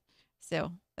Appsters.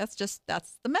 So that's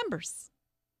the members.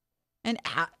 And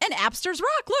Appsters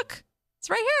rock. Look, it's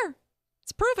right here.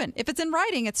 It's proven. If it's in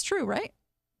writing, it's true, right?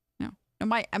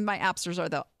 My Appsters are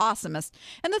the awesomest.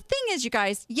 And the thing is, you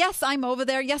guys, yes, I'm over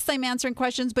there. Yes, I'm answering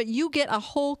questions, but you get a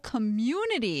whole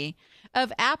community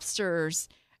of Appsters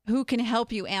who can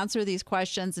help you answer these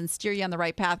questions and steer you on the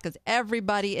right path, because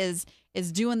everybody is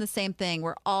doing the same thing.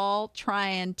 We're all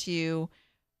trying to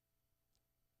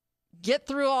get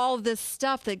through all of this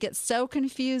stuff that gets so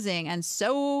confusing and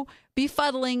so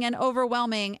befuddling and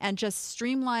overwhelming, and just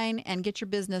streamline and get your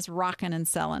business rocking and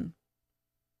selling.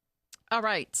 All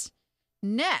right.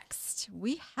 Next,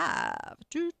 we have...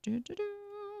 There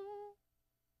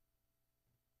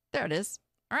it is.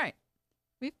 All right.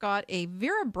 We've got a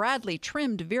Vera Bradley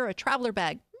trimmed Vera Traveler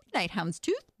Bag, Midnight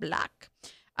Houndstooth Black.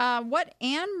 What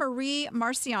Anne Marie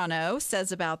Marciano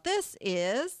says about this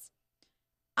is,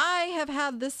 I have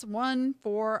had this one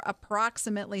for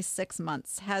approximately 6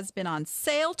 months, has been on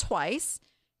sale twice,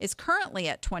 is currently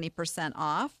at 20%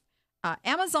 off.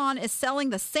 Amazon is selling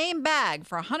the same bag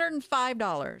for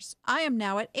 $105. I am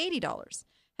now at $80.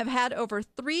 Have had over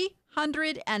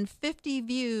 350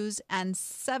 views and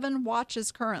 7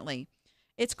 watches currently.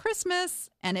 It's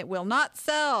Christmas and it will not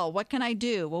sell. What can I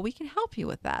do? Well, we can help you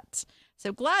with that.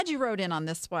 So glad you wrote in on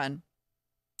this one.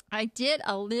 I did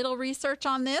a little research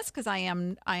on this because I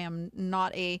am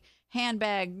not a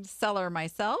handbag seller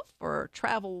myself, or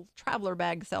traveler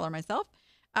bag seller myself.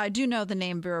 I do know the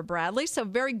name Vera Bradley, so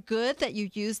very good that you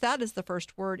use that as the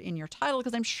first word in your title,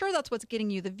 because I'm sure that's what's getting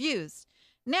you the views.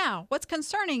 Now, what's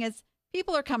concerning is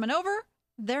people are coming over,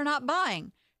 they're not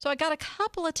buying. So I got a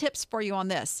couple of tips for you on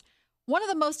this. One of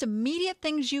the most immediate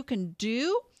things you can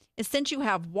do is, since you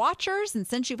have watchers and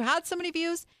since you've had so many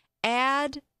views,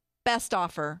 add best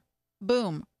offer.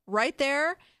 Boom. Right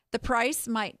there, the price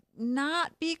might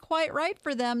not be quite right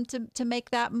for them to make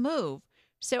that move.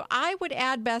 So I would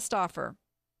add best offer.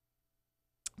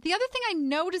 The other thing I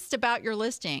noticed about your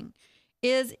listing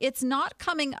is it's not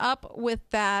coming up with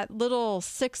that little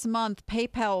 6-month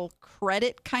PayPal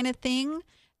credit kind of thing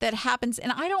that happens.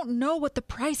 And I don't know what the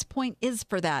price point is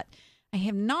for that. I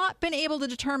have not been able to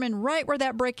determine right where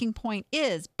that breaking point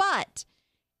is. But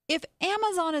if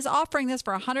Amazon is offering this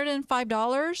for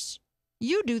 $105,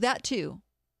 you do that too.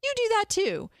 You do that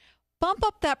too. Bump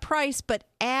up that price, but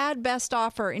add best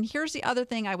offer. And here's the other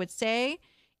thing I would say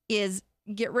is,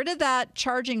 get rid of that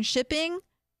charging shipping.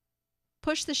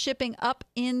 Push the shipping up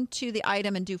into the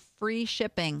item and do free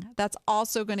shipping. That's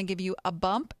also going to give you a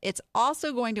bump. It's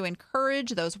also going to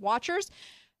encourage those watchers,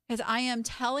 because I am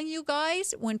telling you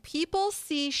guys, when people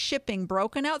see shipping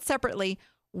broken out separately,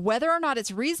 whether or not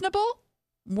it's reasonable,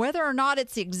 whether or not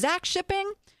it's the exact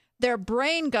shipping, their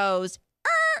brain goes,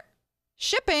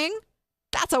 shipping?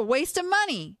 That's a waste of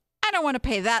money. I don't want to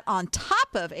pay that on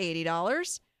top of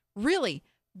 $80. Really?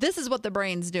 This is what the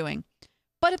brain's doing.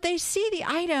 But if they see the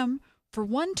item for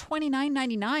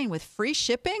 $129.99 with free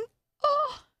shipping,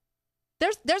 oh,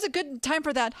 there's a good time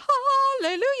for that.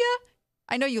 Hallelujah.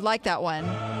 I know you like that one.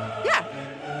 Yeah.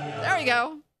 There we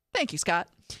go. Thank you, Scott.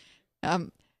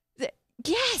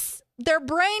 Yes, their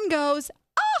brain goes,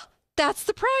 that's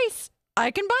the price.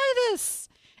 I can buy this.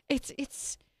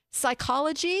 It's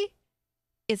psychology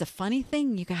is a funny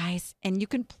thing, you guys, and you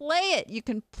can play it. You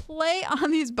can play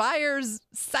on these buyers'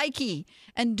 psyche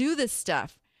and do this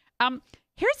stuff.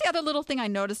 Here's the other little thing I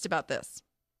noticed about this.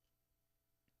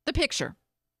 The picture.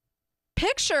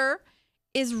 Picture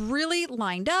is really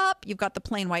lined up. You've got the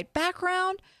plain white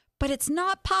background, but it's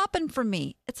not popping for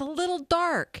me. It's a little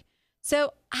dark.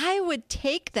 So I would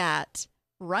take that,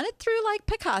 run it through like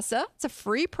Picasa. It's a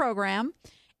free program,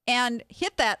 and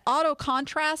hit that auto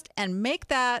contrast and make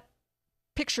that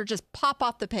picture just pop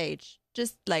off the page.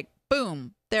 Just like,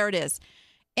 boom, there it is.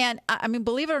 And I mean,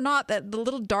 believe it or not, that the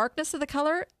little darkness of the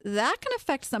color, that can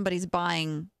affect somebody's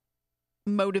buying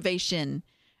motivation.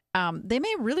 They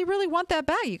may really, really want that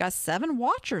bag. You got 7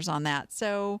 watchers on that.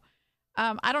 So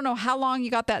I don't know how long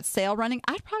you got that sale running.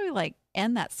 I'd probably like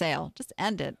end that sale. Just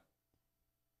end it.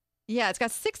 Yeah, it's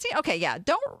got 16. Okay, yeah.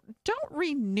 Don't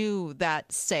renew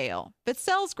that sale. If it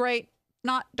sells, great.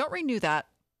 Don't renew that.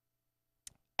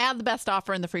 Add the best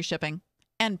offer and the free shipping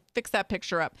and fix that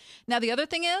picture up. Now, the other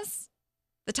thing is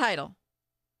the title.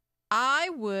 I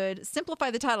would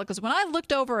simplify the title, because when I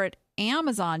looked over at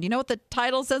Amazon, do you know what the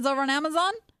title says over on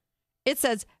Amazon? It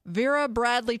says Vera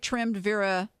Bradley Trimmed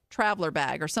Vera Traveler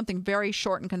Bag, or something very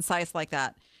short and concise like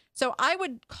that. So I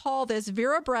would call this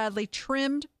Vera Bradley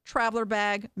Trimmed Traveler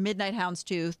Bag Midnight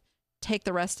Houndstooth. Take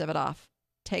the rest of it off.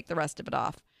 Take the rest of it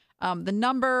off. The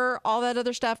number, all that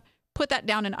other stuff, put that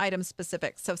down in item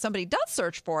specifics. So if somebody does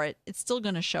search for it, it's still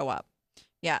going to show up.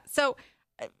 Yeah. So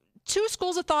two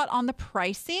schools of thought on the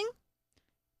pricing.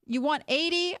 You want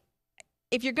 80.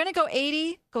 If you're going to go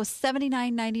 80, go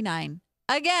 $79.99.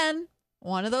 Again,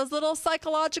 one of those little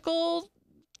psychological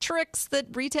tricks that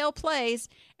retail plays,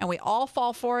 and we all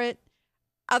fall for it.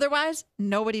 Otherwise,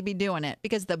 nobody be doing it,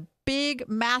 because the big,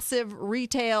 massive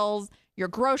retails, your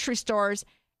grocery stores,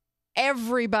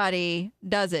 everybody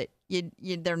does it.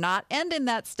 They're not ending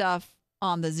that stuff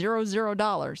on the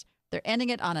 $00. They're ending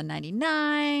it on a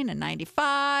 99, a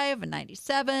 95, a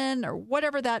 97, or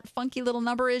whatever that funky little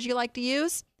number is you like to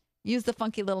use. Use the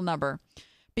funky little number,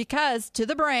 because to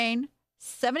the brain,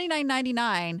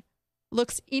 $79.99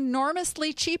 looks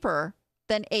enormously cheaper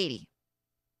than 80.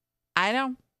 I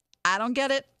don't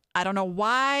get it. I don't know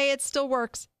why it still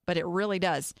works, but it really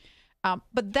does.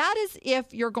 But that is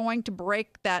if you're going to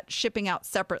break that shipping out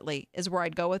separately, is where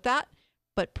I'd go with that.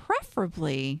 But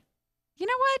preferably, you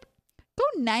know what? Go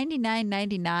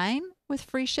 $99.99 with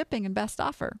free shipping and best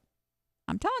offer.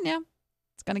 I'm telling you,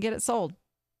 it's going to get it sold.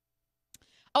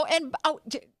 And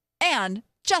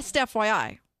just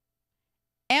FYI,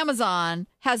 Amazon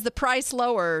has the price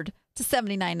lowered to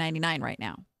 $79.99 right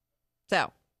now.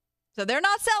 So they're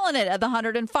not selling it at the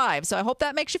 $105. So I hope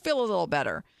that makes you feel a little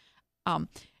better. And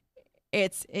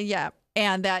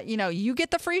that, you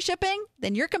get the free shipping,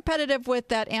 then you're competitive with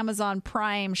that Amazon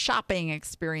Prime shopping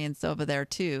experience over there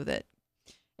too. That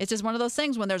it's just one of those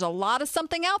things, when there's a lot of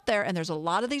something out there and there's a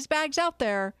lot of these bags out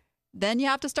there, then you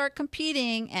have to start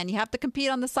competing, and you have to compete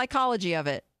on the psychology of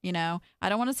it. I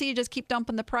don't want to see you just keep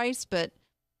dumping the price, but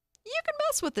you can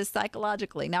mess with this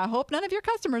psychologically. Now, I hope none of your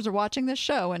customers are watching this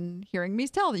show and hearing me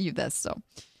tell you this, so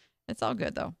it's all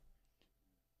good, though.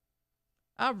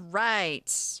 All right,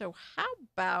 so how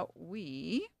about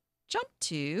we jump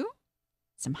to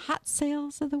some hot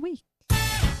sales of the week?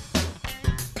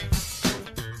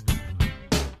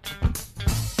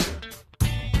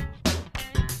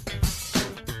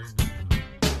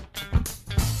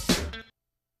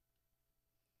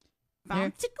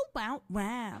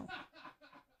 Wow.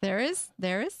 There is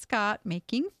Scott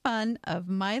making fun of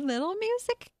my little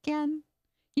music again.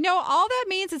 All that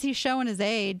means is he's showing his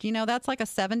age. That's like a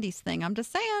 70s thing. I'm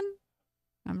just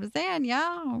saying,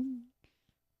 yeah.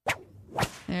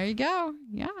 There you go.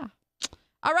 Yeah.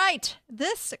 All right.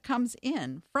 This comes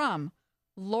in from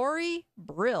Lori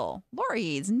Brill.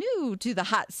 Lori's new to the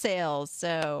hot sales.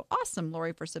 So awesome,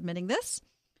 Lori, for submitting this.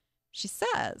 She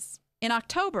says, in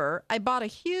October, I bought a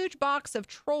huge box of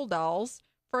troll dolls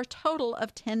for a total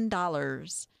of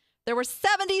 $10. There were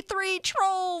 73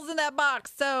 trolls in that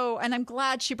box. And I'm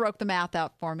glad she broke the math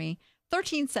out for me.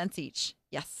 13 cents each.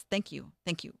 Yes, thank you.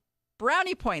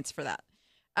 Brownie points for that.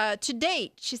 To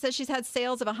date, she says she's had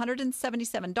sales of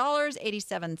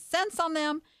 $177.87 on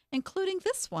them, including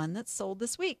this one that sold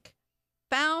this week.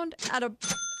 Found at a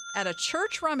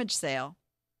church rummage sale.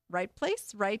 Right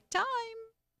place, right time.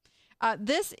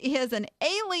 This is an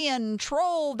alien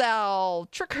troll doll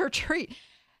trick or treat.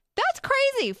 That's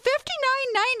crazy.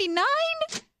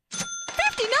 $59.99?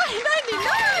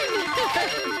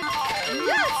 $59.99!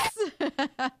 Yes!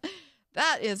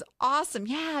 That is awesome.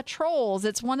 Yeah, trolls.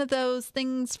 It's one of those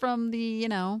things from the,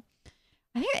 I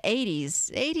think the 80s.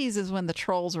 80s is when the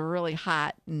trolls were really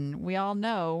hot. And we all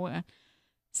know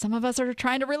some of us are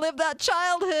trying to relive that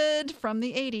childhood from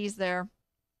the 80s there.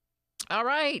 All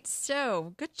right.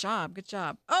 So good job.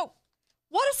 Oh,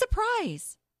 what a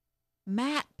surprise.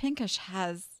 Matt Pinkish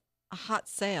has a hot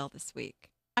sale this week.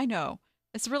 I know.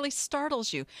 This really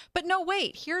startles you. But no,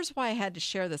 wait. Here's why I had to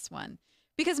share this one.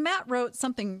 Because Matt wrote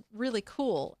something really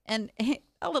cool. And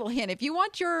a little hint, if you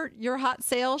want your hot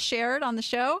sale shared on the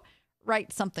show,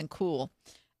 write something cool.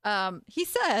 He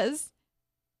says,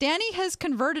 Danni has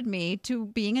converted me to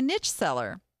being a niche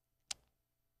seller.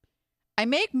 I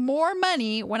make more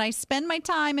money when I spend my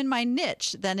time in my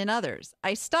niche than in others.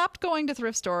 I stopped going to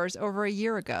thrift stores over a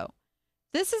year ago.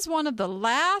 This is one of the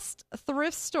last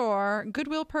thrift store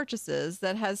Goodwill purchases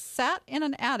that has sat in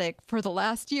an attic for the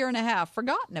last year and a half,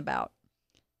 forgotten about.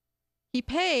 He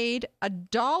paid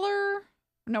 $1.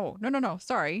 No.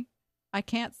 Sorry. I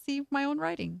can't see my own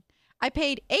writing. I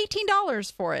paid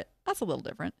 $18 for it. That's a little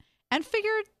different. And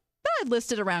figured that I'd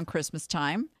list it around Christmas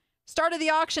time. Started the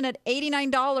auction at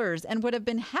 $89 and would have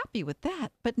been happy with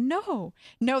that. But no,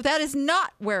 that is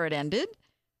not where it ended.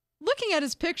 Looking at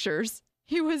his pictures,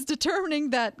 he was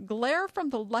determining that glare from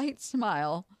the light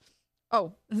smile.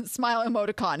 Oh, smile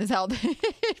emoticon is how they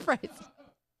phrase it.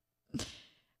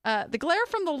 The glare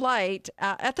from the light,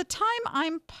 at the time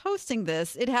I'm posting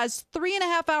this, it has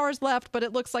 3.5 hours left, but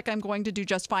it looks like I'm going to do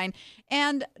just fine.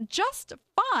 And just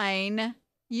fine,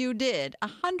 you did.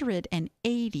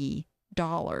 $180.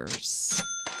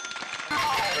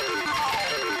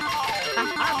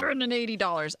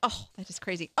 $180. Oh, that is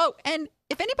crazy. Oh, and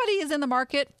if anybody is in the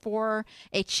market for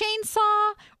a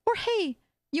chainsaw, or hey,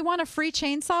 you want a free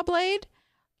chainsaw blade,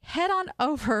 head on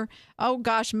over. Oh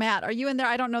gosh, Matt, are you in there?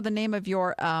 I don't know the name of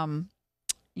your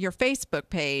Facebook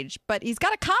page, but he's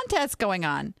got a contest going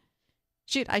on.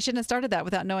 Shoot, I shouldn't have started that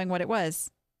without knowing what it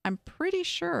was. I'm pretty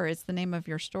sure it's the name of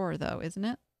your store, though, isn't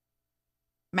it?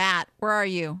 Matt, where are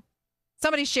you?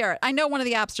 Somebody share it. I know one of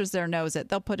the Appsters there knows it.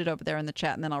 They'll put it over there in the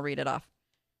chat, and then I'll read it off.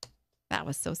 That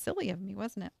was so silly of me,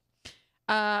 wasn't it?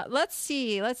 Let's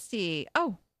see.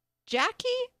 Oh, Jackie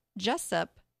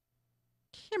Jessup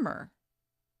Kimmer.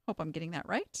 Hope I'm getting that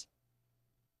right.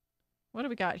 What do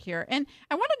we got here? And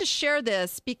I wanted to share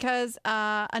this because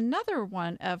another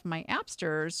one of my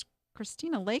Appsters,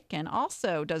 Christina Lakin,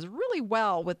 also does really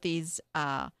well with these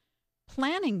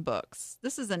planning books.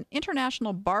 This is an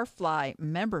International Barfly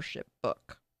membership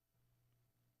book,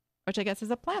 which I guess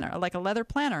is a planner, like a leather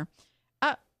planner.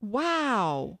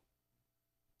 Wow.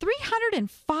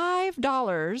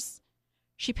 $305.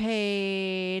 She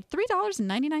paid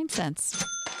 $3.99.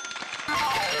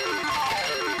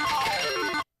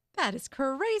 That is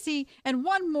crazy. And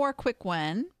one more quick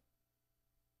one.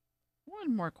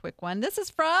 This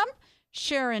is from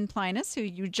Sharon Pleines, who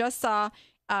you just saw.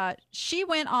 She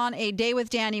went on a day with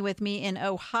Danni with me in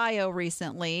Ohio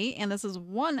recently, and this is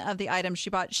one of the items she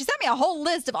bought. She sent me a whole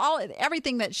list of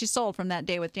everything that she sold from that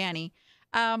day with Danni.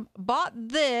 Bought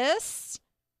this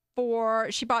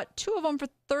she bought 2 of them for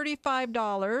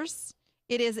 $35.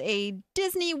 It is a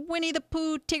Disney Winnie the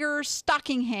Pooh Tigger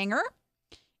stocking hanger,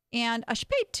 and she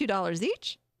paid $2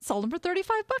 each. Sold them for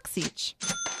 $35 each.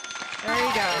 There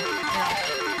you go.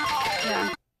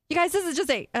 Yeah. You guys, this is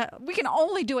just we can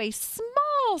only do a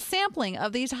small sampling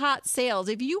of these hot sales.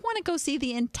 If you want to go see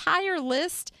the entire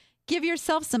list, give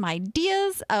yourself some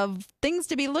ideas of things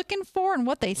to be looking for and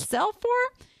what they sell for,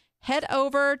 head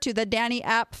over to the Danni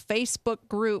App Facebook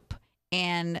group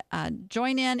and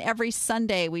join in every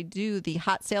Sunday. We do the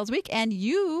Hot Sales Week, and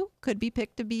you could be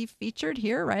picked to be featured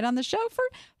here right on the show for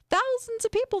thousands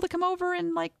of people to come over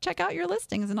and check out your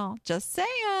listings and all. Just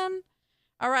saying.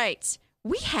 All right.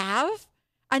 We have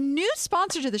a new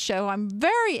sponsor to the show I'm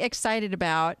very excited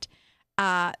about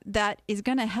that is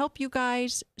going to help you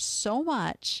guys so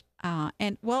much.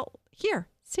 Here,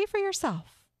 see for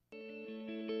yourself.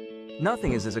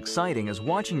 Nothing is as exciting as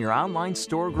watching your online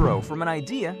store grow from an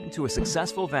idea into a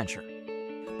successful venture.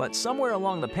 But somewhere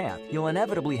along the path, you'll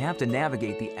inevitably have to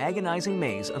navigate the agonizing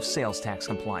maze of sales tax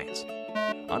compliance.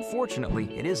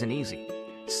 Unfortunately, it isn't easy.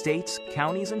 States,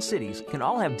 counties, and cities can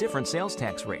all have different sales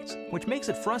tax rates, which makes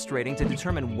it frustrating to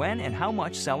determine when and how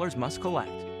much sellers must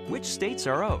collect, which states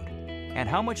are owed, and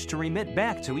how much to remit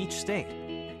back to each state.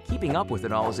 Keeping up with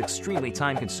it all is extremely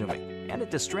time-consuming, and it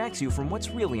distracts you from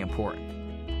what's really important.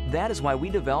 That is why we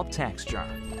developed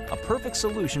TaxJar, a perfect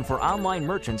solution for online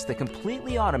merchants that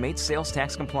completely automates sales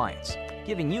tax compliance,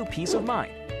 giving you peace of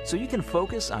mind so you can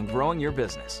focus on growing your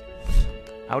business.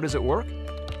 How does it work?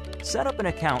 Set up an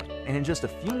account, and in just a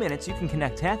few minutes you can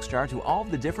connect TaxJar to all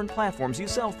of the different platforms you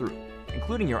sell through,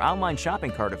 including your online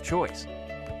shopping cart of choice.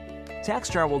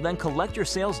 TaxJar will then collect your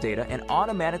sales data and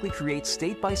automatically create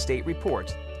state-by-state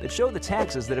reports that show the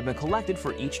taxes that have been collected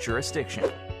for each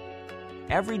jurisdiction.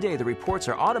 Every day the reports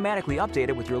are automatically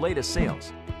updated with your latest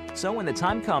sales, so when the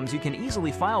time comes you can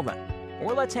easily file them,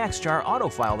 or let TaxJar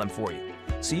auto-file them for you,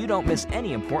 so you don't miss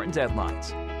any important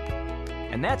deadlines.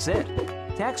 And that's it.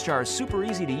 TaxJar is super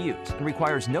easy to use and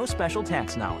requires no special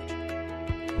tax knowledge.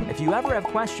 If you ever have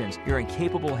questions, you're in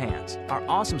capable hands. Our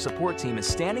awesome support team is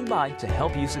standing by to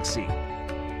help you succeed.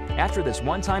 After this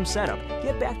one-time setup,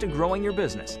 get back to growing your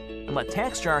business and let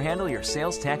TaxJar handle your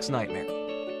sales tax nightmare.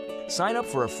 Sign up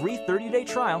for a free 30-day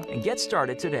trial and get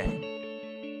started today.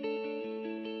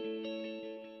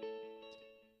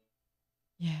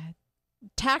 Yeah.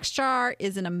 TaxJar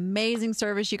is an amazing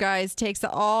service, you guys. Takes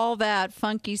all that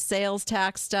funky sales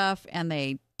tax stuff and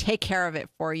they take care of it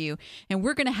for you. And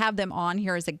we're going to have them on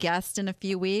here as a guest in a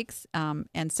few weeks.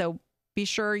 And so be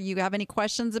sure you have any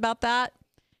questions about that.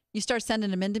 You start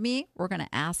sending them in to me. We're going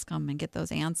to ask them and get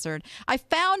those answered. I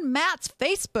found Matt's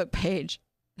Facebook page.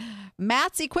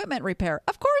 Matt's Equipment Repair.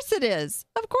 Of course it is.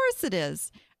 Of course it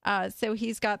is. So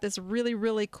he's got this really,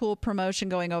 really cool promotion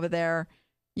going over there.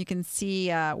 You can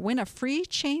see win a free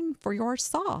chain for your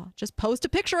saw. Just post a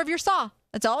picture of your saw.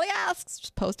 That's all he asks.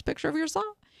 Just post a picture of your saw.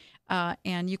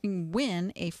 And you can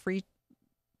win a free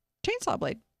chainsaw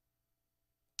blade.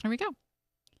 There we go.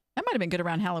 That might have been good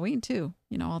around Halloween, too.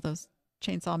 You know, all those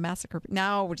chainsaw massacre.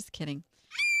 No, we're just kidding.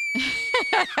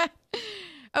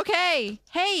 Okay.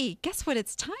 Hey, guess what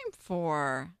it's time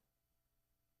for?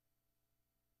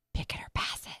 Pick it or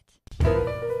pass it.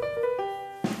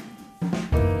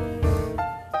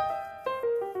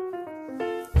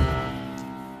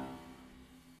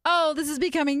 Oh, this is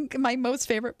becoming my most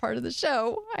favorite part of the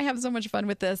show. I have so much fun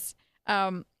with this.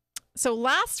 So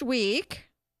last week,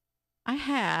 I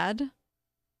had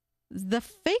the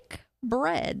fake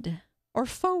bread or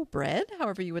faux bread,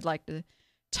 however you would like to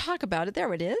talk about it.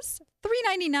 There it is,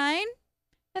 $3.99,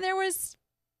 and there was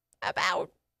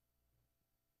about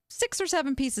 6 or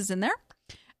 7 pieces in there.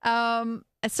 So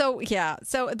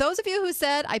those of you who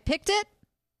said I picked it,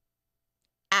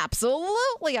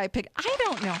 absolutely I picked. I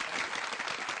don't know.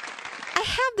 I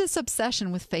have this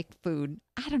obsession with fake food.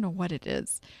 I don't know what it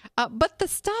is, but the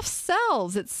stuff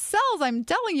sells. It sells. I'm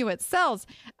telling you, it sells.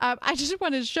 I just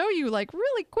wanted to show you, like,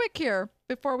 really quick here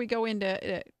before we go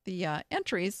into the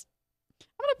entries.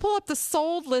 I'm going to pull up the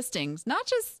sold listings. Not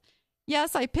just,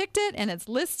 yes, I picked it and it's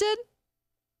listed,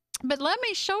 but let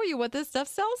me show you what this stuff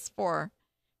sells for.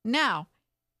 Now,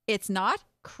 it's not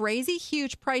crazy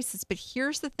huge prices, but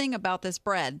here's the thing about this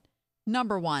bread.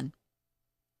 Number one,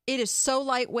 it is so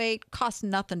lightweight, costs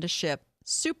nothing to ship.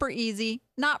 Super easy,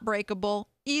 not breakable,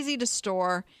 easy to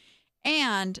store.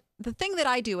 And the thing that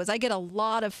I do is I get a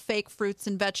lot of fake fruits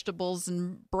and vegetables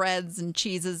and breads and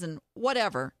cheeses and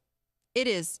whatever. It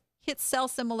is hit sell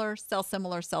similar, sell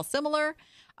similar, sell similar.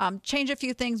 Change a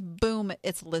few things, boom,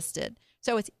 it's listed.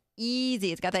 So it's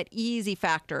easy. It's got that easy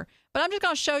factor. But I'm just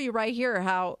going to show you right here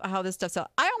how this stuff sells.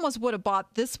 I almost would have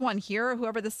bought this one here,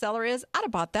 whoever the seller is. I'd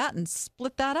have bought that and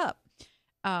split that up.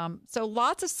 So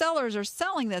lots of sellers are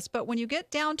selling this, but when you get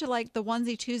down to like the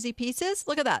onesie twosie pieces,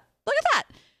 look at that. Look at that.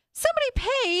 Somebody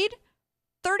paid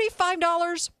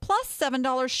 $35 plus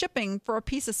 $7 shipping for a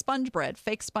piece of sponge bread,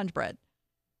 fake sponge bread.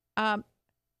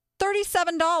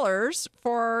 $37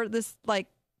 for this like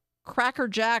Cracker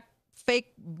Jack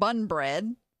fake bun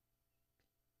bread.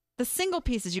 The single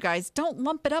pieces, you guys, don't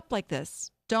lump it up like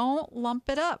this. Don't lump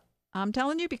it up. I'm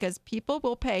telling you, because people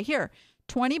will pay. Here,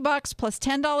 $20 plus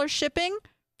 $10 shipping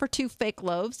for 2 fake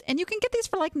loaves. And you can get these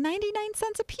for like 99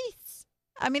 cents a piece.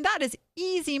 I mean, that is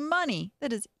easy money.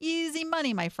 That is easy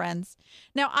money, my friends.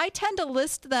 Now, I tend to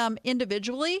list them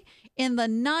individually in the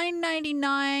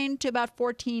 $9.99 to about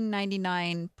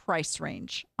 $14.99 price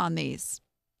range on these.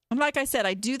 And like I said,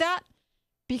 I do that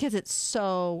because it's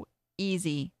so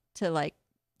easy to like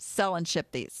sell and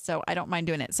ship these. So I don't mind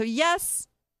doing it. So yes,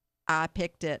 I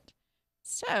picked it.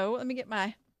 So let me get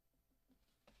my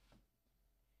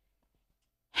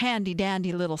handy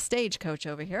dandy little stagecoach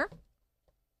over here.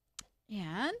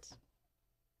 And,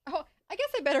 oh, I guess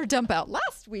I better dump out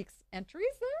last week's entries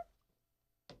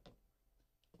there.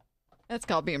 That's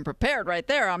called being prepared right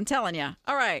there, I'm telling you.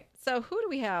 All right, so who do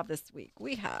we have this week?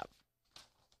 We have,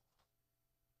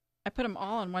 I put them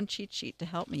all on one cheat sheet to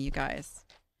help me, you guys.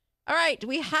 All right,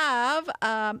 we have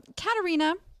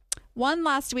Katarina won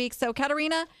last week. So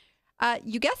Katarina,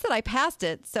 you guessed that I passed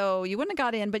it, so you wouldn't have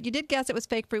got in, but you did guess it was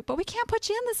fake fruit, but we can't put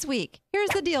you in this week. Here's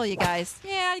the deal, you guys.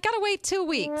 Yeah, you got to wait 2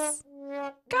 weeks.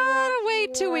 Gotta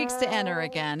wait 2 weeks to enter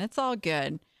again. It's all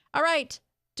good. All right,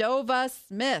 Dova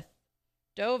Smith.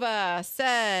 Dova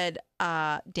said,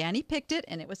 Danny picked it,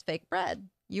 and it was fake bread.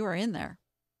 You are in there.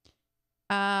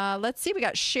 Let's see. We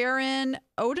got Sharon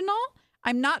O'Donnell.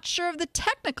 I'm not sure of the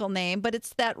technical name, but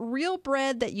it's that real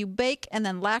bread that you bake and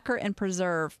then lacquer and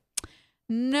preserve.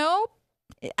 Nope.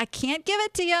 I can't give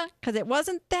it to you because it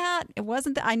wasn't that. It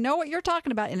wasn't that. I know what you're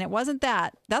talking about, and it wasn't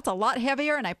that. That's a lot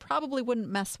heavier, and I probably wouldn't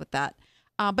mess with that.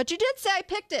 But you did say I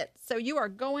picked it, so you are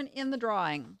going in the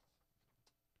drawing.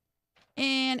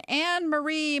 And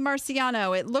Anne-Marie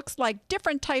Marciano, it looks like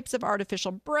different types of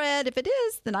artificial bread. If it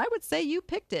is, then I would say you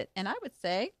picked it, and I would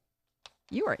say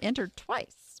you are entered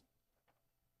twice.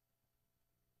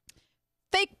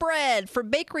 Fake bread for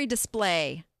bakery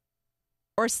display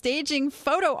or staging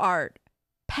photo art.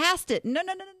 Passed it. No.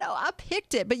 I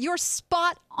picked it, but you're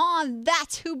spot on.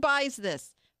 That's who buys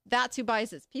this. That's who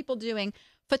buys this. People doing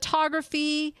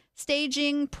photography,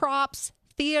 staging, props,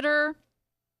 theater.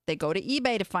 They go to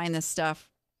eBay to find this stuff.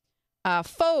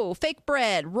 Faux, fake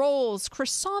bread, rolls,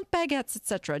 croissant baguettes,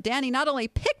 etc. Danny not only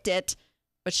picked it,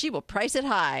 but she will price it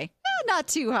high. not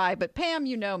too high, but Pam,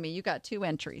 you know me. You got 2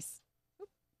 entries.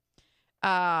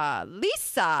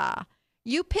 Lisa,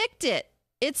 you picked it.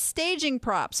 It's staging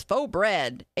props, faux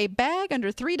bread, a bag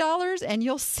under $3, and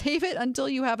you'll save it until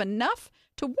you have enough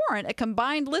to warrant a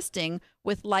combined listing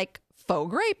with like faux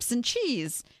grapes and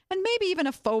cheese, and maybe even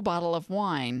a faux bottle of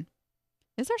wine.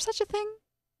 Is there such a thing?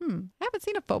 I haven't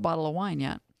seen a faux bottle of wine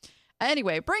yet.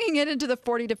 Anyway, bringing it into the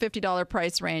 $40 to $50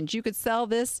 price range, you could sell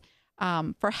this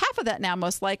for half of that now,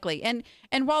 most likely. And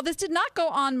while this did not go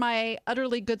on my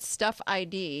Utterly Good Stuff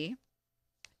ID,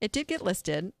 it did get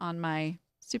listed on my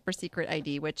super secret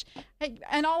ID, which,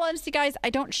 in all honesty, guys, I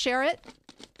don't share it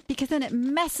because then it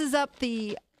messes up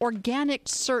the organic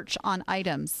search on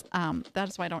items. That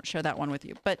is why I don't share that one with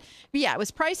you. But yeah, it was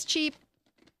priced cheap.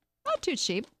 Not too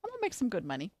cheap. I'm going to make some good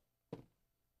money.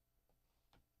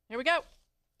 Here we go.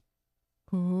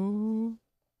 Ooh.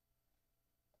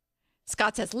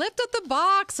 Scott says, lift up the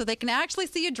box so they can actually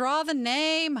see you draw the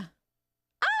name.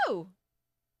 Oh,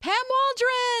 Pam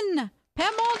Waldron.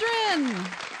 Pam Waldron.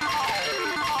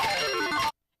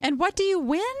 And what do you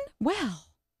win? Well,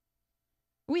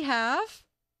 we have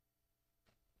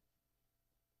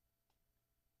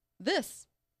this.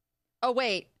 Oh,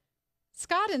 wait.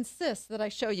 Scott insists that I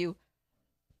show you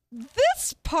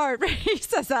this part. He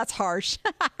says that's harsh.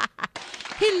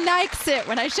 He likes it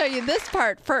when I show you this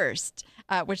part first,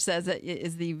 which says it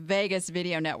is the Vegas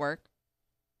Video Network.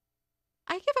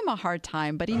 I give him a hard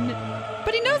time, but he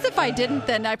knows if I didn't,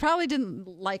 then I probably didn't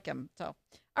like him. So,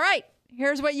 all right,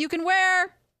 here's what you can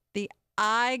wear. The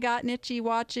I Got Niche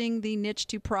Watching the Niche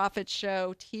to Profit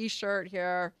Show t-shirt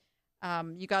here.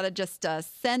 You got to just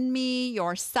send me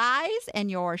your size and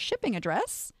your shipping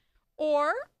address,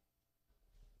 or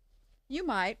you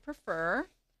might prefer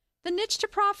the Niche to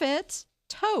Profit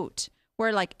tote,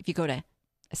 where like if you go to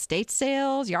estate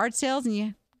sales, yard sales, and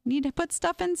you need to put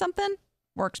stuff in something,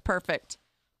 works perfect.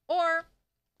 Or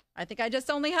I think I just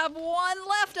only have one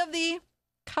left of the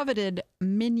coveted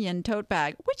Minion tote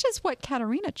bag, which is what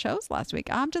Katarina chose last week.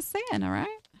 I'm just saying, all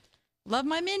right? Love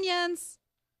my Minions.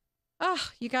 Oh,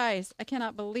 you guys, I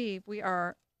cannot believe we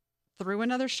are through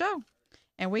another show.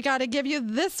 And we got to give you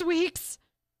this week's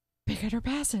Pick It or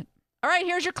Pass It. All right,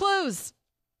 here's your clues.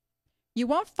 You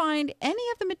won't find any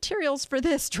of the materials for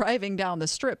this driving down the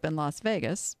strip in Las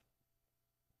Vegas.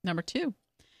 Number 2,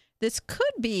 this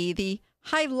could be the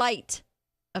highlight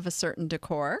of a certain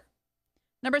decor.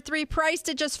 Number 3, priced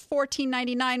at just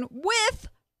 $14.99 with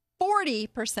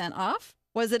 40% off.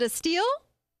 Was it a steal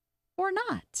or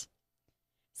not?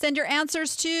 Send your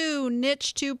answers to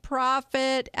niche to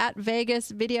profit at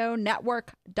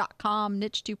vegasvideonetwork.com.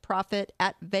 Niche to profit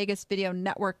at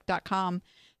vegasvideonetwork.com.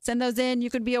 Send those in. You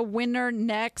could be a winner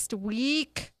next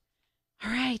week.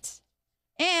 All right.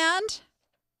 And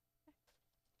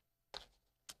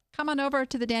come on over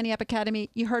to the Danni App Academy.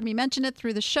 You heard me mention it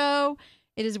through the show.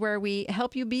 It is where we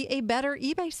help you be a better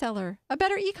eBay seller, a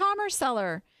better e-commerce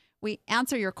seller. We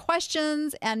answer your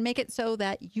questions and make it so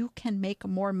that you can make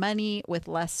more money with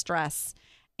less stress.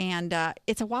 And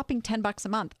it's a whopping $10 a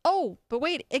month. Oh, but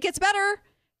wait, it gets better.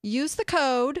 Use the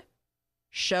code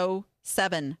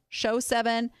SHOW7.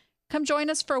 SHOW7. Come join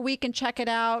us for a week and check it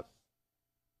out.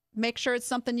 Make sure it's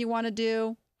something you want to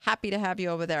do. Happy to have you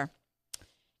over there.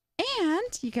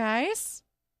 And you guys,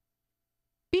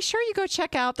 be sure you go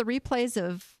check out the replays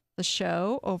of the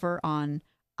show over on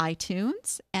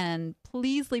iTunes, and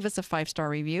please leave us a 5-star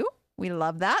review. We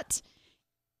love that.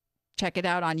 Check it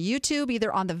out on YouTube,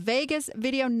 either on the Vegas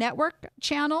Video Network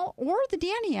channel or the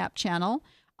Danni App channel.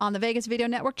 On the Vegas Video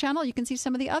Network channel, you can see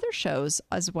some of the other shows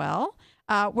as well.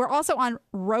 We're also on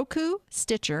Roku,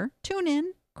 Stitcher,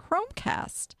 TuneIn,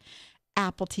 Chromecast,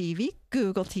 Apple TV,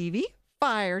 Google TV,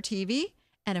 Fire TV,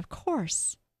 and of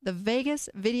course, the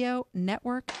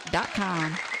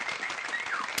VegasVideoNetwork.com.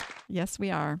 Yes,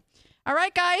 we are. All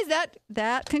right, guys,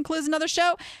 that concludes another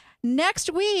show.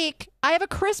 Next week, I have a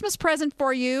Christmas present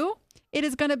for you. It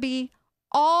is going to be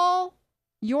all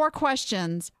your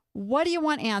questions. What do you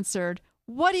want answered?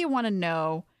 What do you want to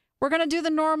know? We're going to do the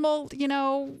normal,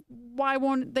 why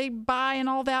won't they buy and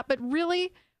all that. But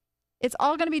really, it's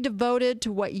all going to be devoted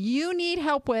to what you need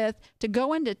help with to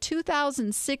go into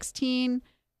 2016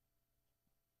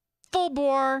 full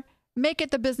bore, make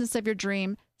it the business of your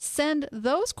dream. Send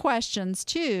those questions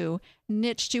to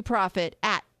niche to profit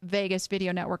at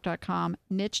vegasvideonetwork.com.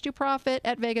 Niche to profit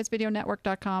at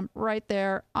vegasvideonetwork.com. Right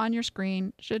there on your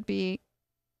screen should be.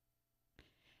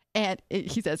 And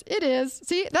he says, it is.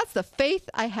 See, that's the faith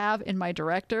I have in my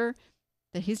director,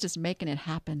 that he's just making it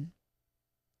happen.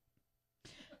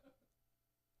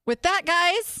 With that,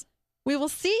 guys, we will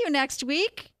see you next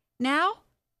week. Now,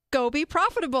 go be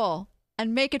profitable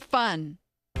and make it fun.